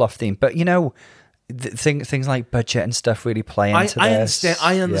 But, things like budget and stuff really play into this.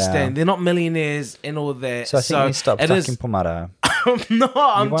 I understand. Yeah. They're not millionaires and all that. So I think we need to stop attacking Pamara. No,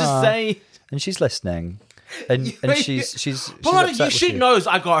 I'm just saying. And she's listening. And she's Pamara, she knows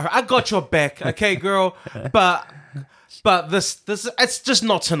I got her. I got your back, okay, girl? But this it's just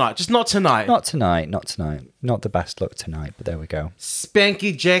not tonight. Just not tonight. Not tonight. Not the best look tonight, but there we go.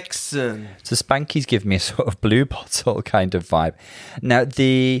 Spanky Jackson. So Spanky's give me a sort of blue bottle kind of vibe. Now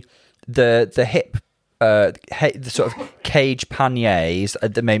the hip the sort of cage panniers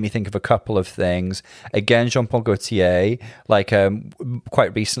that made me think of a couple of things. Again, Jean-Paul Gaultier,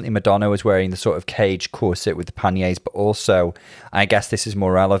 quite recently Madonna was wearing the sort of cage corset with the panniers, but also, I guess this is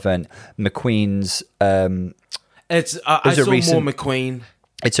more relevant, McQueen's... I saw more McQueen.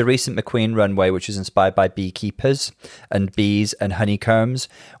 It's a recent McQueen runway, which was inspired by beekeepers and bees and honeycombs,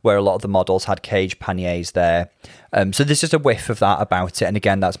 where a lot of the models had cage panniers there. So there's just a whiff of that about it. And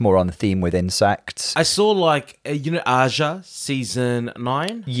again, that's more on the theme with insects. I saw Aja season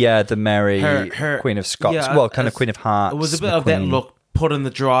 9. Yeah, the Mary Queen of Scots. Queen of Hearts. It was a bit McQueen. of that look put in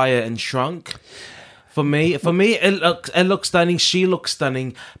the dryer and shrunk. For me, it looks stunning. She looks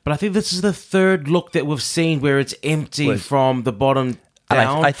stunning. But I think this is the third look that we've seen where it's empty from the bottom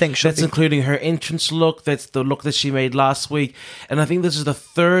down. I think that's including her entrance look. That's the look that she made last week. And I think this is the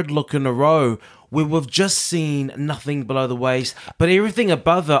third look in a row where we've just seen nothing below the waist, but everything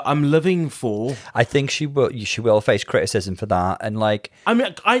above her, I'm living for. I think she will face criticism for that. And like, I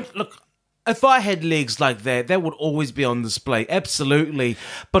mean, look. If I had legs like that would always be on display. Absolutely.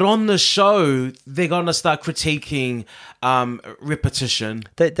 But on the show, they're going to start critiquing repetition.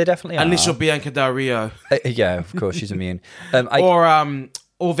 They definitely are. Unless you're Bianca Del Rio. Yeah, of course, she's immune.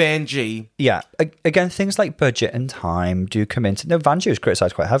 Or Vanjie. Yeah. Again, things like budget and time do come into... No, Vanjie was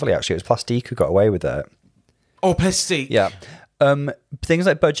criticised quite heavily, actually. It was Plastique who got away with it. Oh, Plastique. Yeah. Things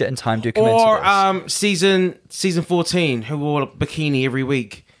like budget and time do come into this. Or season 14, who wore a bikini every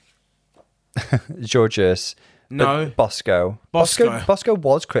week. Georges. No. Bosco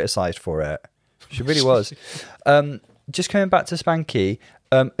was criticised for it. She really was. Just coming back to Spanky,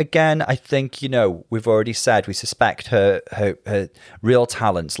 again, I think, we've already said we suspect her real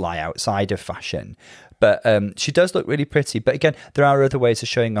talents lie outside of fashion. But she does look really pretty. But again, there are other ways of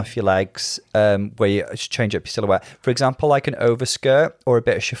showing off your legs where you change up your silhouette. For example, like an overskirt or a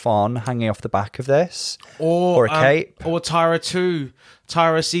bit of chiffon hanging off the back of this. Or a cape. Or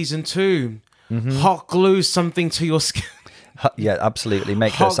Tyra season 2. Mm-hmm. Hot glue something to your skin. Yeah, absolutely.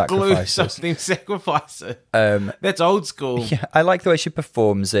 Make those sacrifices. Glue something, sacrifice it. That's old school. Yeah, I like the way she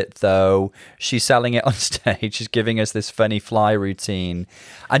performs it, though. She's selling it on stage. She's giving us this funny fly routine.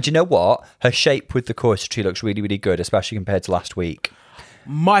 And you know what? Her shape with the corsetry looks really, really good, especially compared to last week.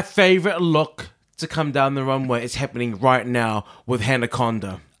 My favourite look to come down the runway is happening right now with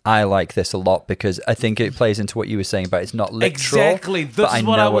Hanaconda. I like this a lot because I think it plays into what you were saying about it's not literal. Exactly. But I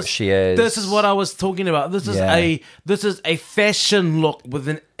know what she is. This is what I was talking about. This is a fashion look with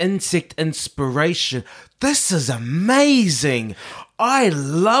an insect inspiration. This is amazing. I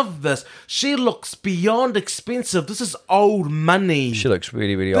love this. She looks beyond expensive. This is old money. She looks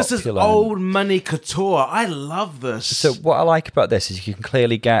really, really opulent. This is old money couture. I love this. So what I like about this is you can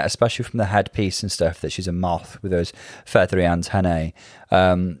clearly get, especially from the headpiece and stuff, that she's a moth with those feathery antennae.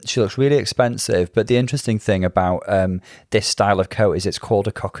 She looks really expensive. But the interesting thing about this style of coat is it's called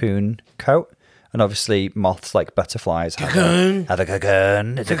a cocoon coat. And obviously moths, like butterflies, have a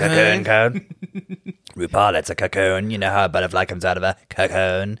cocoon. It's a cocoon coat. RuPaul, it's a cocoon. You know how a butterfly comes out of a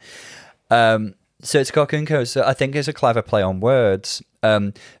cocoon. So it's a cocoon coat. So I think it's a clever play on words.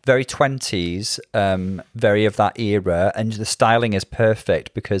 Very 20s, very of that era. And the styling is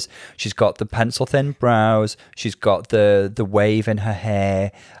perfect because she's got the pencil thin brows. She's got the wave in her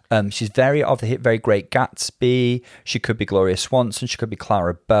hair. She's very Great Gatsby. She could be Gloria Swanson. She could be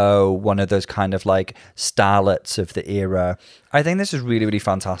Clara Bow, one of those kind of like starlets of the era. I think this is really, really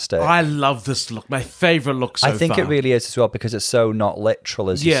fantastic. I love this look. My favourite look so far. I think it really is as well because it's so not literal,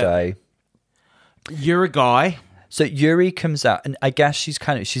 as you say. You're a guy. So Yuri comes out, and I guess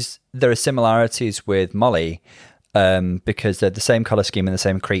there are similarities with Molly because they're the same color scheme and the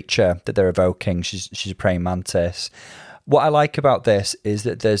same creature that they're evoking. She's a praying mantis. What I like about this is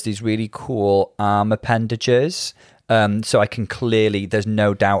that there's these really cool arm appendages. So I can clearly, there's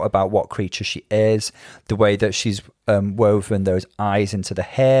no doubt about what creature she is. The way that she's woven those eyes into the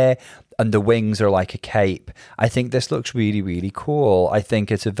hair, and the wings are like a cape. I think this looks really, really cool. I think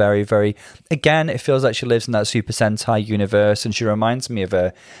it's a very, very... Again, it feels like she lives in that Super Sentai universe, and she reminds me of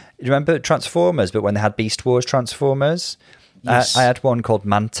you remember Transformers, but when they had Beast Wars Transformers? Yes. I had one called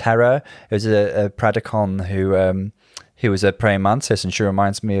Mantera. It was a Predacon who was a praying mantis, and she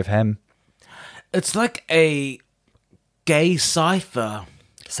reminds me of him. It's like a gay Cyther.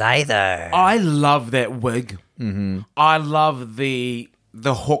 Cyther. I love that wig. Mm-hmm. I love the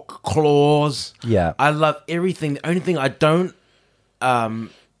hook claws. Yeah. I love everything. The only thing I don't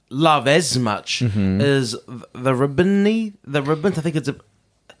love as much is the ribbon. The ribbons, I think it's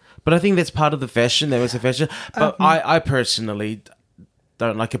but I think that's part of the fashion. There was a fashion. But I personally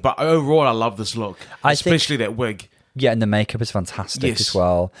don't like it. But overall, I love this look. Especially that wig. Yeah, and the makeup is fantastic as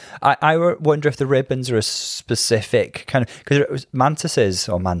well. I wonder if the ribbons are a specific kind of... Because mantises,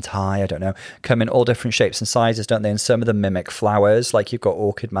 or manti, I don't know, come in all different shapes and sizes, don't they? And some of them mimic flowers, like you've got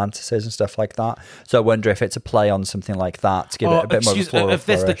orchid mantises and stuff like that. So I wonder if it's a play on something like that to give it a bit more of a floral If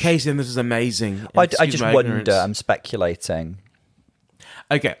that's the case, then this is amazing. I just wonder. I'm speculating.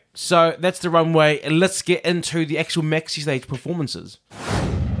 Okay, so that's the runway. And let's get into the actual maxi stage performances.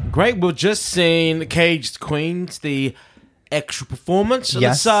 Great, we've just seen Caged Queens, the actual performance. So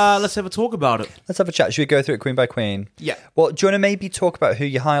yes. Let's have a talk about it. Let's have a chat. Should we go through it queen by queen? Yeah. Well, do you want to maybe talk about who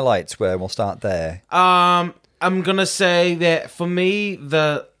your highlights were? We'll start there. I'm going to say that for me,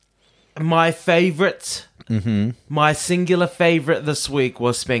 the My favorite, my singular favorite this week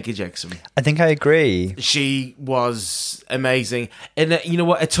was Spanky Jackson. I think I agree. She was amazing. And you know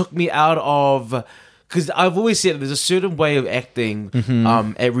what? It took me out of... Because I've always said there's a certain way of acting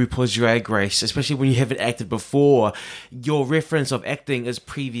at RuPaul's Drag Race, especially when you haven't acted before. Your reference of acting is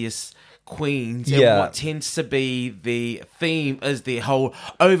previous queens. And what tends to be the theme is the whole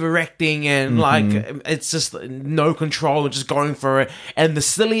overacting and like it's just no control and just going for it. And the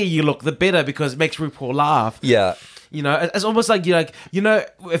sillier you look, the better, because it makes RuPaul laugh. Yeah. You know, it's almost like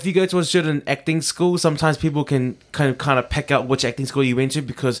if you go to a certain acting school, sometimes people can kind of pick out which acting school you went to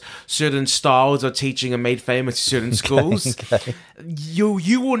because certain styles of teaching are made famous in certain schools. Okay.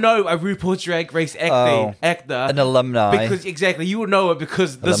 You will know a RuPaul's Drag Race actor, an alumni, because exactly you will know it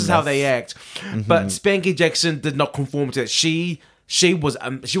because this is how they act. But Spanky Jackson did not conform to it. She was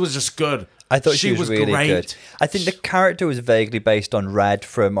just good. I thought she was really great. good. I think the character was vaguely based on Red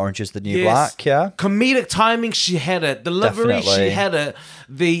from Orange is the New Black. Yeah, comedic timing, she had it. Delivery, Definitely. she had it.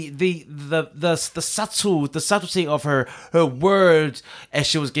 The subtlety of her words as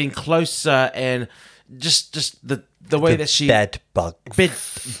she was getting closer, and just the way that she bed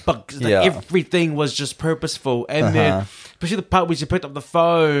bugs. Everything was just purposeful, and then especially the part where she picked up the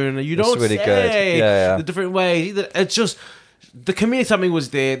phone. You don't really say good. the different ways. It's just. The comedic timing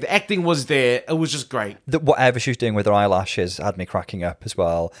was there. The acting was there. It was just great. Whatever she was doing with her eyelashes had me cracking up as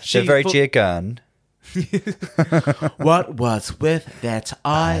well. They're very Gia Gunn. What was with that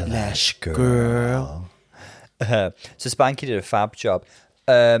eyelash girl? So Spanky did a fab job.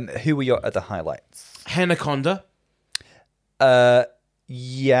 Who were your other highlights? Hanaconda.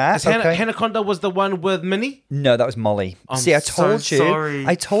 Yeah. Okay. Hanaconda was the one with Minnie? No, that was Molly. See, I told you. Sorry.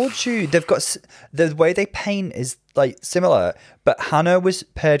 I told you. They've got the way they paint is like similar, but Hannah was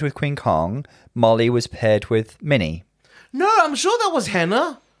paired with Queen Kong. Molly was paired with Minnie. No, I'm sure that was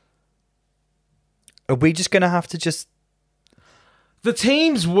Hannah. Are we just gonna have to just? The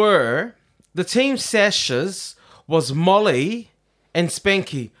team sashes was Molly and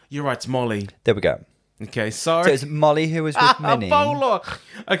Spanky. You're right, it's Molly. There we go. Okay, sorry. So it's Molly who was with Minnie. Polo.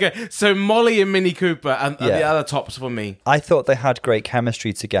 Okay, so Molly and Minnie Cooper are the other tops for me. I thought they had great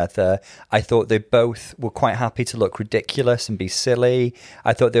chemistry together. I thought they both were quite happy to look ridiculous and be silly.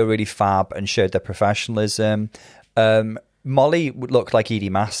 I thought they were really fab and showed their professionalism. Molly would look like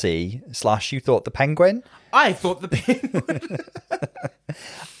Edie Massey / you thought the Penguin. I thought the Penguin.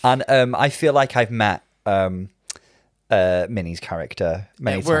 And I feel like I've met... Minnie's character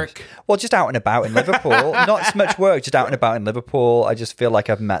many at times. Work. Well, just out and about in Liverpool. Not so much work, just out and about in Liverpool. I just feel like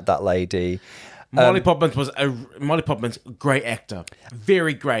I've met that lady. Molly Poppins, great actor,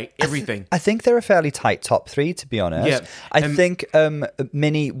 very great, everything. I think they're a fairly tight top three, to be honest. Yeah. I think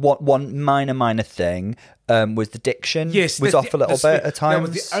Minnie. One minor thing was the diction. Yes, was off a little bit at times.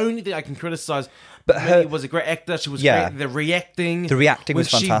 That was the only thing I can criticize. But Minnie was a great actor. She was great. The reacting was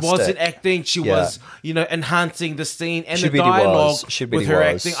fantastic. She wasn't acting. She was, enhancing the scene and she the really dialogue with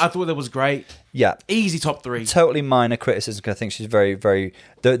her was. acting. I thought that was great. Yeah. Easy top three. Totally minor criticism because I think she's very, very...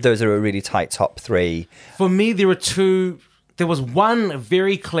 Those are a really tight top three. For me, there were two... There was one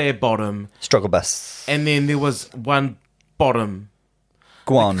very clear bottom. Struggle bus. And then there was one bottom.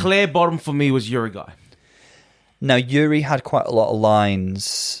 Go on. The clear bottom for me was Yuri Guy. Now, Yuri had quite a lot of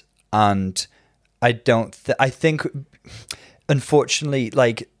lines and... I think, unfortunately,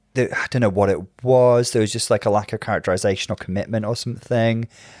 like, I don't know what it was. There was just like a lack of characterization or commitment or something.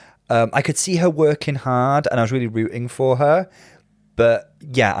 I could see her working hard and I was really rooting for her. But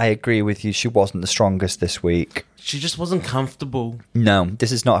yeah, I agree with you. She wasn't the strongest this week. She just wasn't comfortable. No,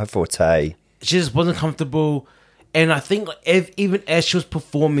 this is not her forte. She just wasn't comfortable. And I think even as she was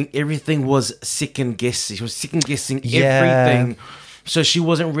performing, everything was second guessing. She was second guessing everything. So she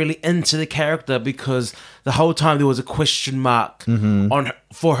wasn't really into the character because the whole time there was a question mark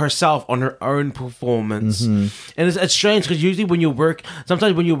for herself on her own performance. And it's strange because usually when you work,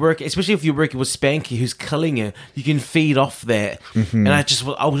 especially if you're working with Spanky who's killing it, you can feed off that. And I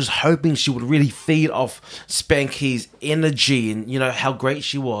was just hoping she would really feed off Spanky's energy and how great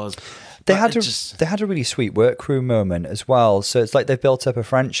she was. They had a really sweet workroom moment as well. So it's like they've built up a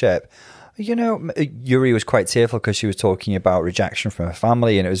friendship. Yuri was quite tearful because she was talking about rejection from her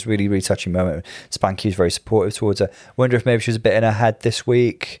family, and it was really, really touching moment. Spanky was very supportive towards her. Wonder if maybe she was a bit in her head this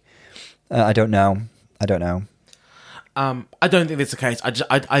week. I don't know. I don't think that's the case.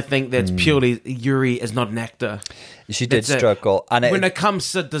 I think that's purely Yuri is not an actor. She did struggle, and when it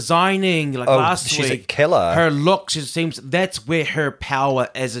comes to designing, like last week, she's a killer. Her look, she seems that's where her power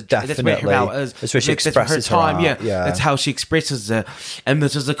that's where her power is. That's where she expresses her time. Art. Yeah, that's how she expresses it. And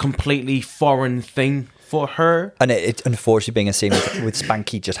this is a completely foreign thing for her. And it unfortunately being a scene with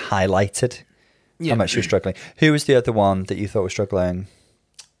Spanky just highlighted how much she was struggling. Who was the other one that you thought was struggling?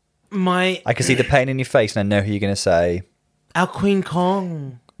 I can see the pain in your face, and I know who you're going to say. Our Queen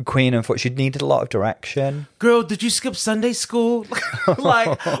Kong. Queen, unfortunately, she needed a lot of direction. Girl, did you skip Sunday school?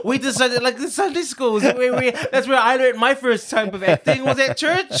 Like, we decided, like, the Sunday school. That's where I learned my first type of acting, was at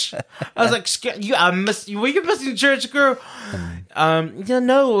church. I was like, were you missing church, girl?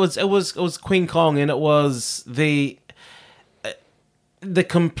 No, it was Queen Kong, and it was the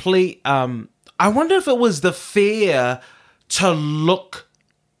complete, I wonder if it was the fear to look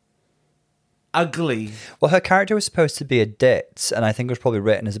ugly. Well, her character was supposed to be a ditz, and I think it was probably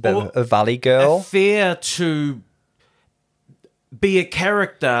written as a bit of a valley girl. A fear to be a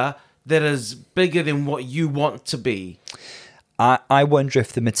character that is bigger than what you want to be. I wonder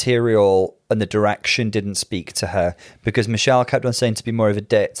if the material and the direction didn't speak to her, because Michelle kept on saying to be more of a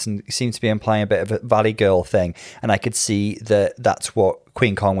ditz and seemed to be implying a bit of a valley girl thing, and I could see that that's what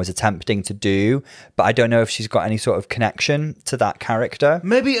Queen Kong was attempting to do, but I don't know if she's got any sort of connection to that character.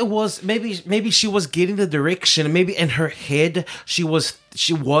 Maybe it was maybe she was getting the direction. Maybe in her head she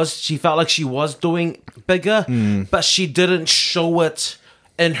felt like she was doing bigger, but she didn't show it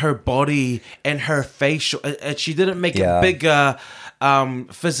in her body and her facial. She didn't make it bigger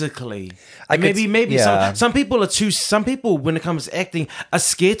physically. Some people some people when it comes to acting are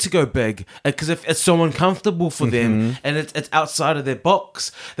scared to go big because if it's so uncomfortable for them and it's outside of their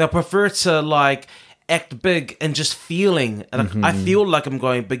box, they'll prefer to like act big and just feeling like I feel like I'm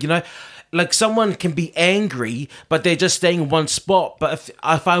going big, you know. Like someone can be angry, but they're just staying in one spot. But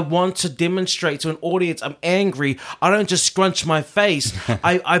if I want to demonstrate to an audience I'm angry, I don't just scrunch my face.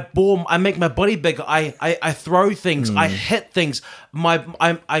 I make my body bigger. I throw things. I hit things.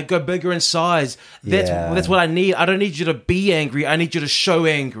 I go bigger in size. That's what I need. I don't need you to be angry. I need you to show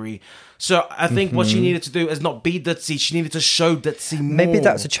angry. So I think what she needed to do is not be ditzy. She needed to show ditzy more. Maybe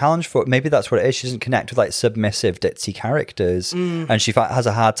that's a challenge for it. Maybe that's what it is. She doesn't connect with like submissive ditzy characters, and she has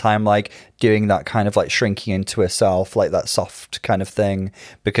a hard time like doing that kind of like shrinking into herself, like that soft kind of thing,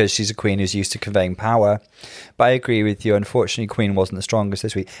 because she's a queen who's used to conveying power. But I agree with you. Unfortunately, Queen wasn't the strongest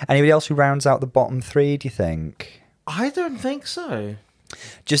this week. Anybody else who rounds out the bottom three? Do you think? I don't think so.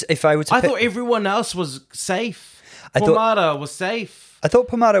 Just if I were to, I thought everyone else was safe. Pomada was safe. I thought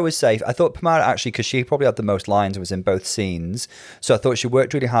Pomada was safe. I thought Pomada actually, because she probably had the most lines and was in both scenes. So I thought she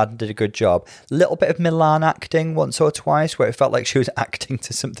worked really hard and did a good job. Little bit of Milan acting once or twice where it felt like she was acting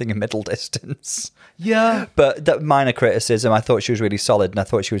to something in middle distance. Yeah. But that minor criticism, I thought she was really solid and I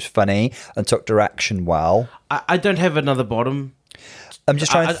thought she was funny and took direction well. I don't have another bottom. I'm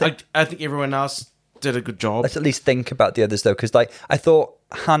just trying to think. I think everyone else did a good job. Let's at least think about the others though, because like I thought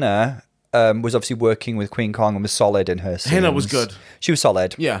Hannah was obviously working with Queen Kong and was solid in her scenes. Hannah was good. She was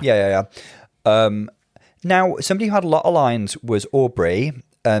solid. Yeah. Now, somebody who had a lot of lines was Aubrey.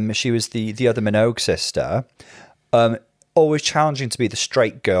 She was the other Minogue sister. Always challenging to be the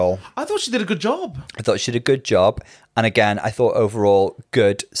straight girl. I thought she did a good job. And again, I thought overall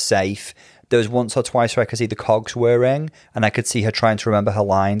good, safe. There was once or twice where I could see the cogs whirring and I could see her trying to remember her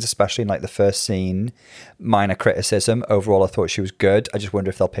lines, especially in like the first scene. Minor criticism. Overall, I thought she was good. I just wonder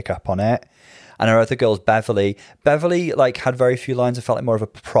if they'll pick up on it. And our other girl's Beverly. Beverly like had very few lines. I felt like more of a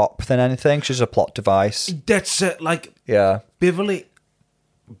prop than anything. She's a plot device. That's it. Like, yeah. Beverly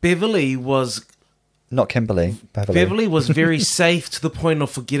was... Not Kimberly. Beverly was very safe to the point of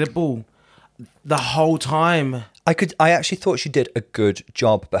forgettable the whole time. I actually thought she did a good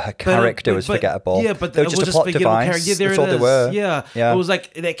job, but her character was forgettable. Yeah, but they were just a plot device. Yeah, That's all they were. Yeah. It was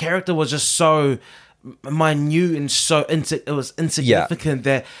like that character was just so minute and so it was insignificant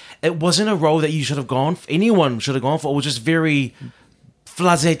that it wasn't a role that you should have gone for. Anyone should have gone for. It was just very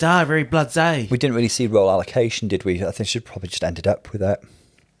very blasé. We didn't really see role allocation, did we? I think she probably just ended up with it.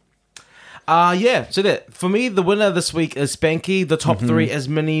 Yeah. So that for me, the winner this week is Spanky. The top three is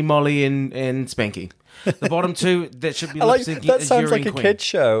Minnie, Molly, and Spanky. The bottom two that should be lip syncing. That sounds like a Queen. kid's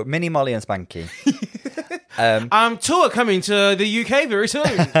show. Minnie, Molly, and Spanky. Tour coming to the UK very soon.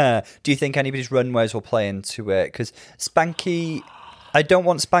 Do you think anybody's runways will play into it? Because Spanky, I don't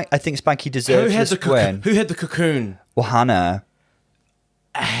want Spanky. I think Spanky deserves this win. Who had the cocoon? Well, Hannah.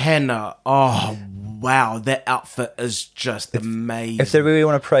 Oh wow, that outfit is just amazing. If they really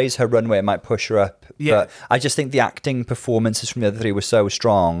want to praise her runway, it might push her up. Yeah. But I just think the acting performances from the other three were so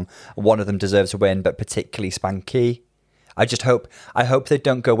strong. One of them deserves a win, but particularly Spanky. I hope they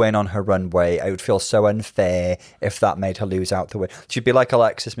don't go in on her runway. I would feel so unfair if that made her lose out the win. She'd be like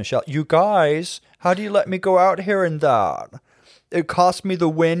Alexis Michelle. You guys, how do you let me go out here in that? It cost me the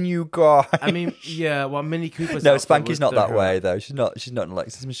win, you guys. I mean, yeah. Well, Mini Cooper's no, outfit Spanky's was not that her. way though. She's not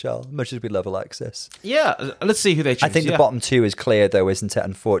Alexis Michelle. Much as we love Alexis, Yeah, let's see who they choose. I think the bottom two is clear though, isn't it?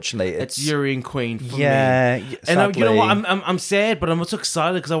 Unfortunately, it's Yuri and Queen for yeah, me. sadly. And you know what? I'm sad, but I'm also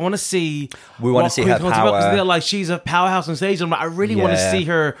excited because I want to see. We want to see her power. Because they're like, she's a powerhouse on stage. I'm like, I really want to Yeah. see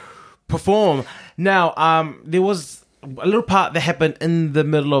her perform. Now, there was a little part that happened in the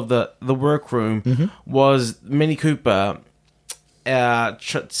middle of the workroom. Mm-hmm. Was Mini Cooper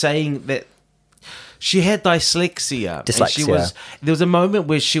saying that she had dyslexia. And there was a moment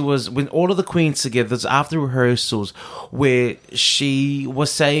where when all of the queens together, this was after rehearsals, where she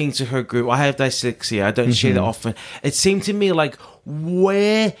was saying to her group, I have dyslexia, I don't share that often. It seemed to me like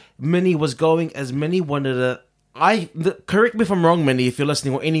where Minnie was going, as Minnie wanted to. Correct me if I'm wrong, Minnie, if you're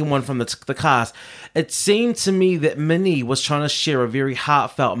listening, or anyone from the cast. It seemed to me that Minnie was trying to share a very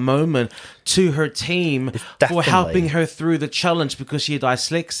heartfelt moment to her team for helping her through the challenge because she had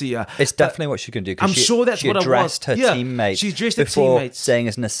dyslexia. It's definitely what she can do. I'm sure that's what it was. She addressed her teammates. She addressed her before teammates, saying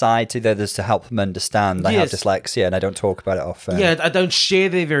as an aside to the others to help them understand I have dyslexia and I don't talk about it often. Yeah, I don't share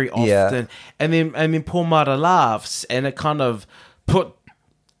there very often. Yeah. And then Paul Mara laughs, and it kind of put.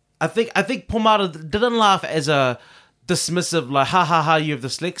 I think Paul Mara didn't laugh as a dismissive, like ha ha ha, you have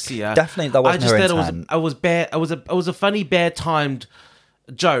dyslexia. Definitely, that wasn't her intent. It was bad. It was a funny, bad timed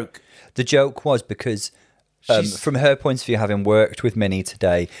joke. The joke was because. From her point of view, having worked with Minnie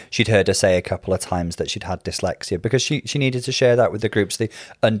today, she'd heard her say a couple of times that she'd had dyslexia because she needed to share that with the groups. They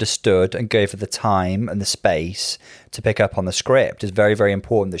understood and gave her the time and the space to pick up on the script. It's very, very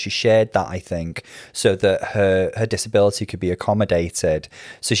important that she shared that, I think, so that her disability could be accommodated.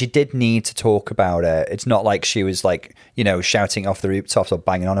 So she did need to talk about it. It's not like she was like, shouting off the rooftops or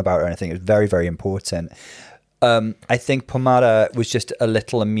banging on about it or anything. It was very, very important. I think Pomara was just a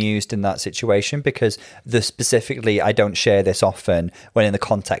little amused in that situation because specifically, I don't share this often when in the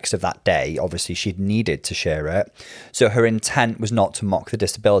context of that day, obviously she'd needed to share it. So her intent was not to mock the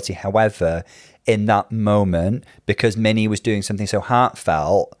disability. However, in that moment, because Minnie was doing something so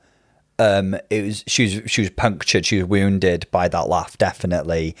heartfelt, she was punctured, she was wounded by that laugh,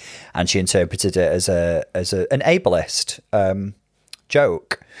 definitely. And she interpreted it as an ableist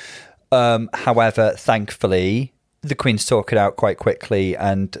joke. However, thankfully, the Queens talk it out quite quickly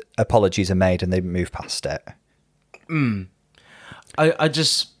and apologies are made and they move past it.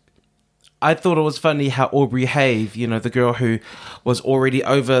 I thought it was funny how Aubrey Have, the girl who was already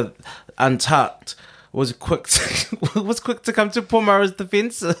over Untucked, was quick to come to Pomara's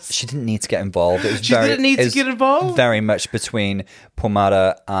defenses. She didn't need to get involved. She didn't need to get involved. Very much between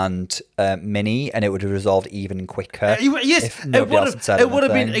Pomara and Minnie, and it would have resolved even quicker. Yes, it would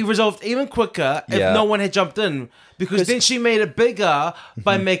have been resolved even quicker if no one had jumped in, because then she made it bigger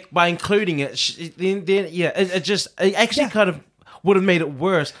by including it. It actually kind of would have made it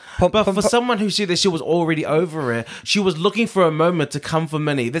worse. But for someone who said that she was already over it, she was looking for a moment to come for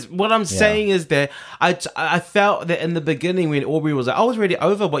Minnie. What I'm saying is that I felt that in the beginning when Aubrey was like, I was already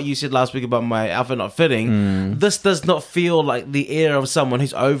over what you said last week about my outfit not fitting. This does not feel like the air of someone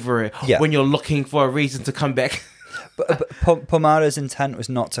who's over it when you're looking for a reason to come back. But Pomara's intent was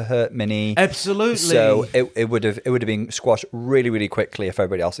not to hurt Minnie. Absolutely. So it would have been squashed really, really quickly if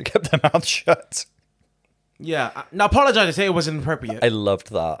everybody else had kept their mouth shut. Yeah. Now, apologise to say it wasn't appropriate. I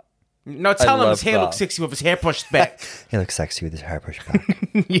loved that. No, tell him his hair looks sexy with his hair pushed back. He looks sexy with his hair pushed back.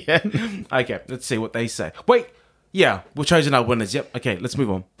 Yeah. Okay, let's see what they say. Wait. Yeah, we're choosing our winners. Yep. Okay, let's move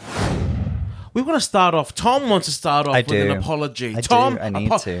on. We want to start off. Tom wants to start off with an apology. I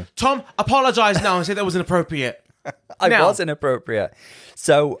need to. Tom, apologise now and say that was inappropriate. I was inappropriate.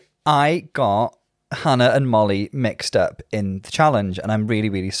 So I got Hannah and Molly mixed up in the challenge, and I'm really,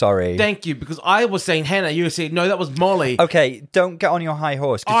 really sorry. Thank you, because I was saying Hannah, you were saying, no, that was Molly. Okay, don't get on your high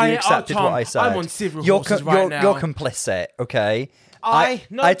horse, because you accepted Tom, what I said. I'm on several horses right now. You're complicit, okay? I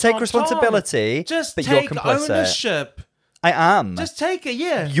take Tom, responsibility, just but take you're complicit. Ownership. I am. Just take it,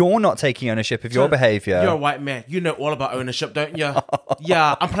 yeah. You're not taking ownership of your behaviour. You're a white man. You know all about ownership, don't you?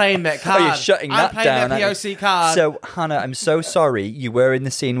 Yeah, I'm playing that card. Oh, you're shutting that down. I'm playing that POC card. So, Hannah, I'm so sorry. You were in the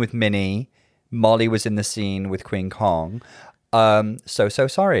scene with Minnie. Molly was in the scene with Queen Kong. So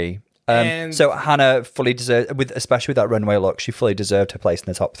sorry. So Hannah fully deserved, especially with that runway look, she fully deserved her place in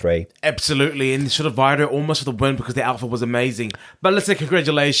the top 3. Absolutely, and should have vied her almost for the win because the outfit was amazing. But let's say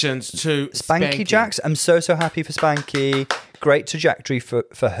congratulations to Spanky Jax. I'm so happy for Spanky. Great trajectory for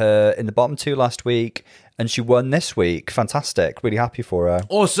her in the bottom 2 last week, and she won this week. Fantastic. Really happy for her.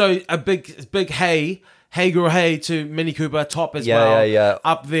 Also, a big hey girl, hey to Mini Cooper, top as well. Yeah.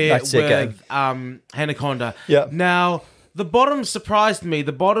 Up there with Hanaconda. Yeah. Now, the bottoms surprised me.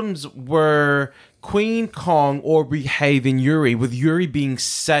 The bottoms were Queen Kong, Aubrey Have, and Yuri, with Yuri being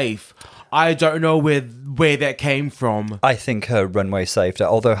safe, I don't know where that came from. I think her runway saved her.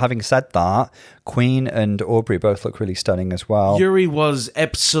 Although, having said that, Queen and Aubrey both look really stunning as well. Yuri was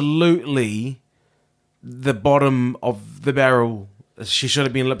absolutely the bottom of the barrel. She should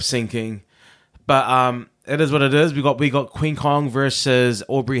have been lip syncing, but it is what it is. We got Queen Kong versus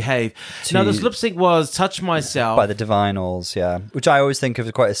Aubrey Have. Now this lip sync was "Touch Myself" by the Divinals, yeah, which I always think of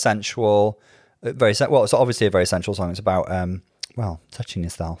as quite a sensual, it's obviously a very sensual song. It's about touching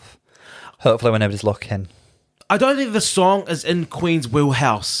yourself. Hopefully, when nobody's looking. I don't think the song is in Queen's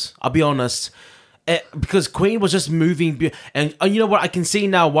wheelhouse. I'll be honest. Because Queen was just moving, and you know what? I can see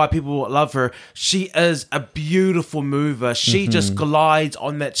now why people love her. She is a beautiful mover. She just glides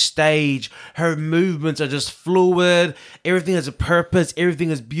on that stage. Her movements are just fluid. Everything has a purpose. Everything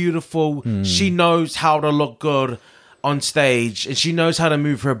is beautiful. She knows how to look good on stage, and she knows how to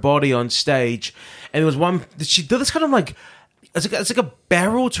move her body on stage. And there was one she did this kind of like. It's like a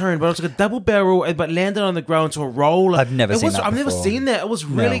barrel turn, but it was like a double barrel, but landed on the ground to a roll. I've never seen that before. I've never seen that. It was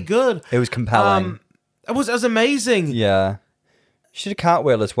really good. It was compelling. It was amazing. Yeah. She did a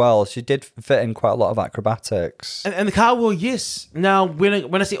cartwheel as well. She did fit in quite a lot of acrobatics. And the cartwheel, yes. Now,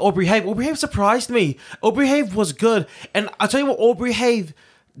 when I say Aubrey Have surprised me. Aubrey Have was good. And I'll tell you what Aubrey Have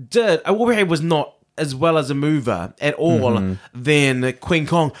did. Aubrey Have was not as well as a mover at all than Queen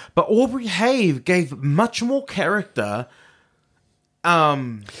Kong. But Aubrey Have gave much more character.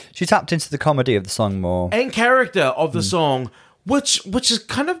 She tapped into the comedy of the song more. And character of the song, which has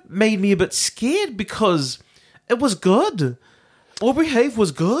kind of made me a bit scared because it was good. Aubrey Have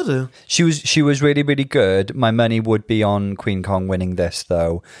was good. She was really, really good. My money would be on Queen Kong winning this,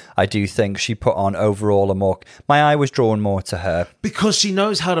 though. I do think she put on overall a more... My eye was drawn more to her. Because she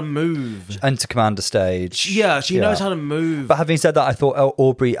knows how to move. And to command a stage. She knows how to move. But having said that, I thought,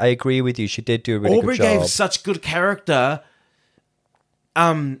 Aubrey, I agree with you. She did do a really good job. Aubrey gave such good character.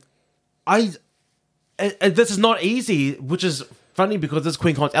 This is not easy, which is funny because this is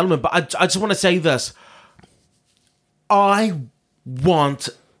Queen Kong's element, but I just want to say this. I want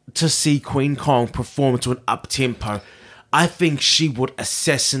to see Queen Kong perform to an up-tempo. I think she would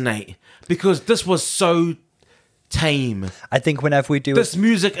assassinate because this was so tame. I think whenever we do this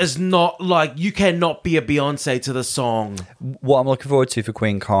music is not like, you cannot be a Beyonce to the song. What I'm looking forward to for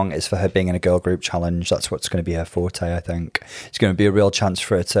Queen Kong is for her being in a girl group challenge. That's what's going to be her forte, I think. It's going to be a real chance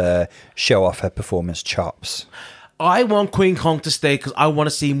for her to show off her performance chops. I want Queen Kong to stay because I want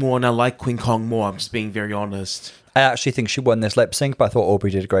to see more, and I like Queen Kong more. I'm just being very honest. I actually think she won this lip sync, but I thought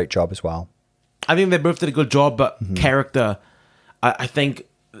Aubrey did a great job as well. I think they both did a good job, but character, I think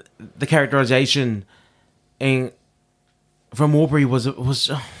the characterization from Aubrey was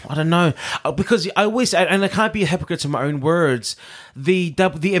I don't know, because I always, and I can't be a hypocrite to my own words, the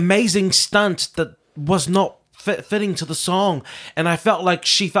amazing stunt that was not fitting to the song, and I felt like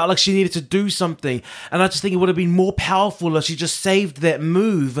she needed to do something, and I just think it would have been more powerful if she just saved that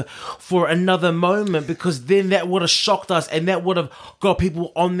move for another moment, because then that would have shocked us and that would have got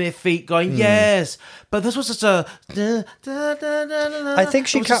people on their feet going yes. But this was just a I think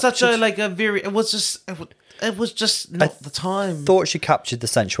she captured such a like a very it was just not the time. Thought she captured the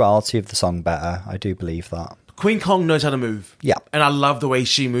sensuality of the song better. I do believe that. Queen Kong knows how to move. Yeah. And I love the way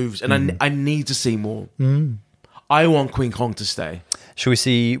she moves, and I need to see more. I want Queen Kong to stay. Should we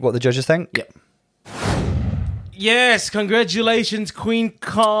see what the judges think? Yep. Yes, congratulations, Queen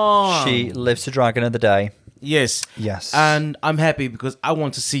Kong. She lives to drag another day. Yes. And I'm happy because I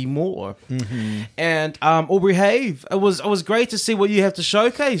want to see more. And Aubrey Have, it was great to see what you have to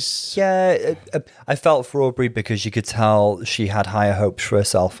showcase. Yeah, I felt for Aubrey because you could tell she had higher hopes for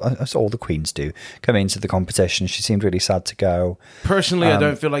herself, as all the queens do, coming into the competition. She seemed really sad to go. Personally, I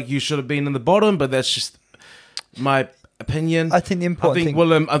don't feel like you should have been in the bottom, but that's just my opinion. I think the important thing...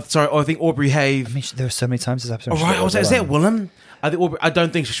 I think Aubrey Have... I mean, there were so many times this episode... Oh, right, is that Willem? I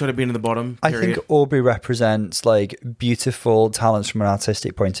don't think she should have been in the bottom. Period. I think Aubrey represents like beautiful talents from an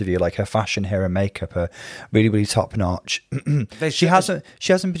artistic point of view, like her fashion, hair, and makeup are really, really top notch. She hasn't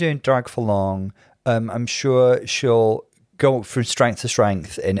been doing drag for long. I'm sure she'll go from strength to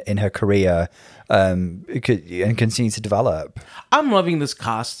strength in her career, and continue to develop. I'm loving this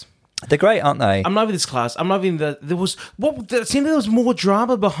cast. They're great, aren't they? I'm loving this class. I'm loving that it seemed there was more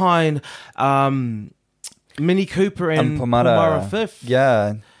drama behind Minnie Cooper and Pomara Fifth.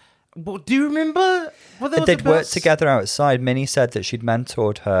 Yeah. Well, do you remember? They'd worked together outside. Minnie said that she'd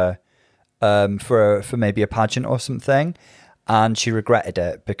mentored her for maybe a pageant or something, and she regretted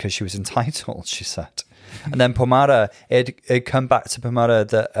it because she was entitled, she said. And then Pomara, it'd come back to Pomara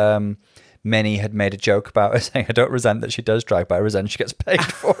that Minnie had made a joke about her, saying, I don't resent that she does drag, but I resent she gets paid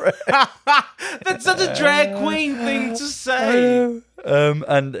for it. That's such a drag queen thing to say.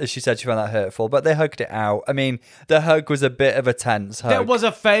 And she said she found that hurtful, but they hugged it out. I mean, the hug was a bit of a tense hug. That was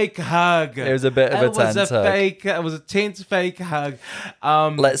a fake hug. It was a bit of a tense hug. It was a tense fake hug.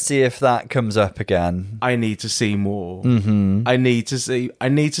 Let's see if that comes up again. I need to see more. Mm-hmm. I need to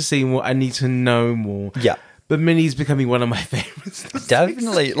see more. I need to know more. Yeah. But Minnie's becoming one of my favorites.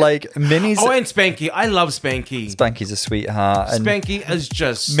 Definitely. Like, Minnie's... Oh, and Spanky. I love Spanky. Spanky's a sweetheart. And Spanky is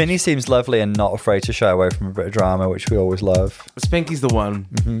just... Minnie seems lovely and not afraid to shy away from a bit of drama, which we always love. Spanky's the one.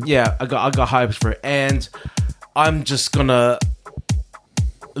 Mm-hmm. Yeah, I got hyped for it. And I'm just gonna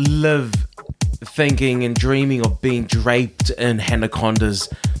live thinking and dreaming of being draped in Hanaconda's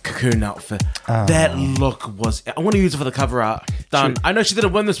cocoon outfit. That look was... I want to use it for the cover art. Done. I know she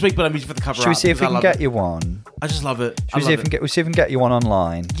didn't win this week, but I'm using it for the cover art. Should we see if we can get you one? I just love it. Should we see if we can get you one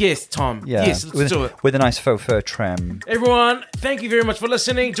online? Yes, Tom. Yeah. Yes, let's do it. With a nice faux fur trim. Everyone, thank you very much for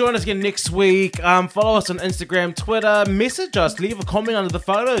listening. Join us again next week. Follow us on Instagram, Twitter. Message us. Leave a comment under the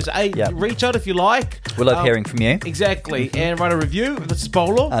photos. Reach out if you like. We love hearing from you. Exactly. And write a review. This is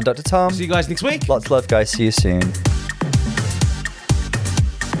Bolo. And Dr. Tom. See you guys next week. Lots of love, guys. See you soon.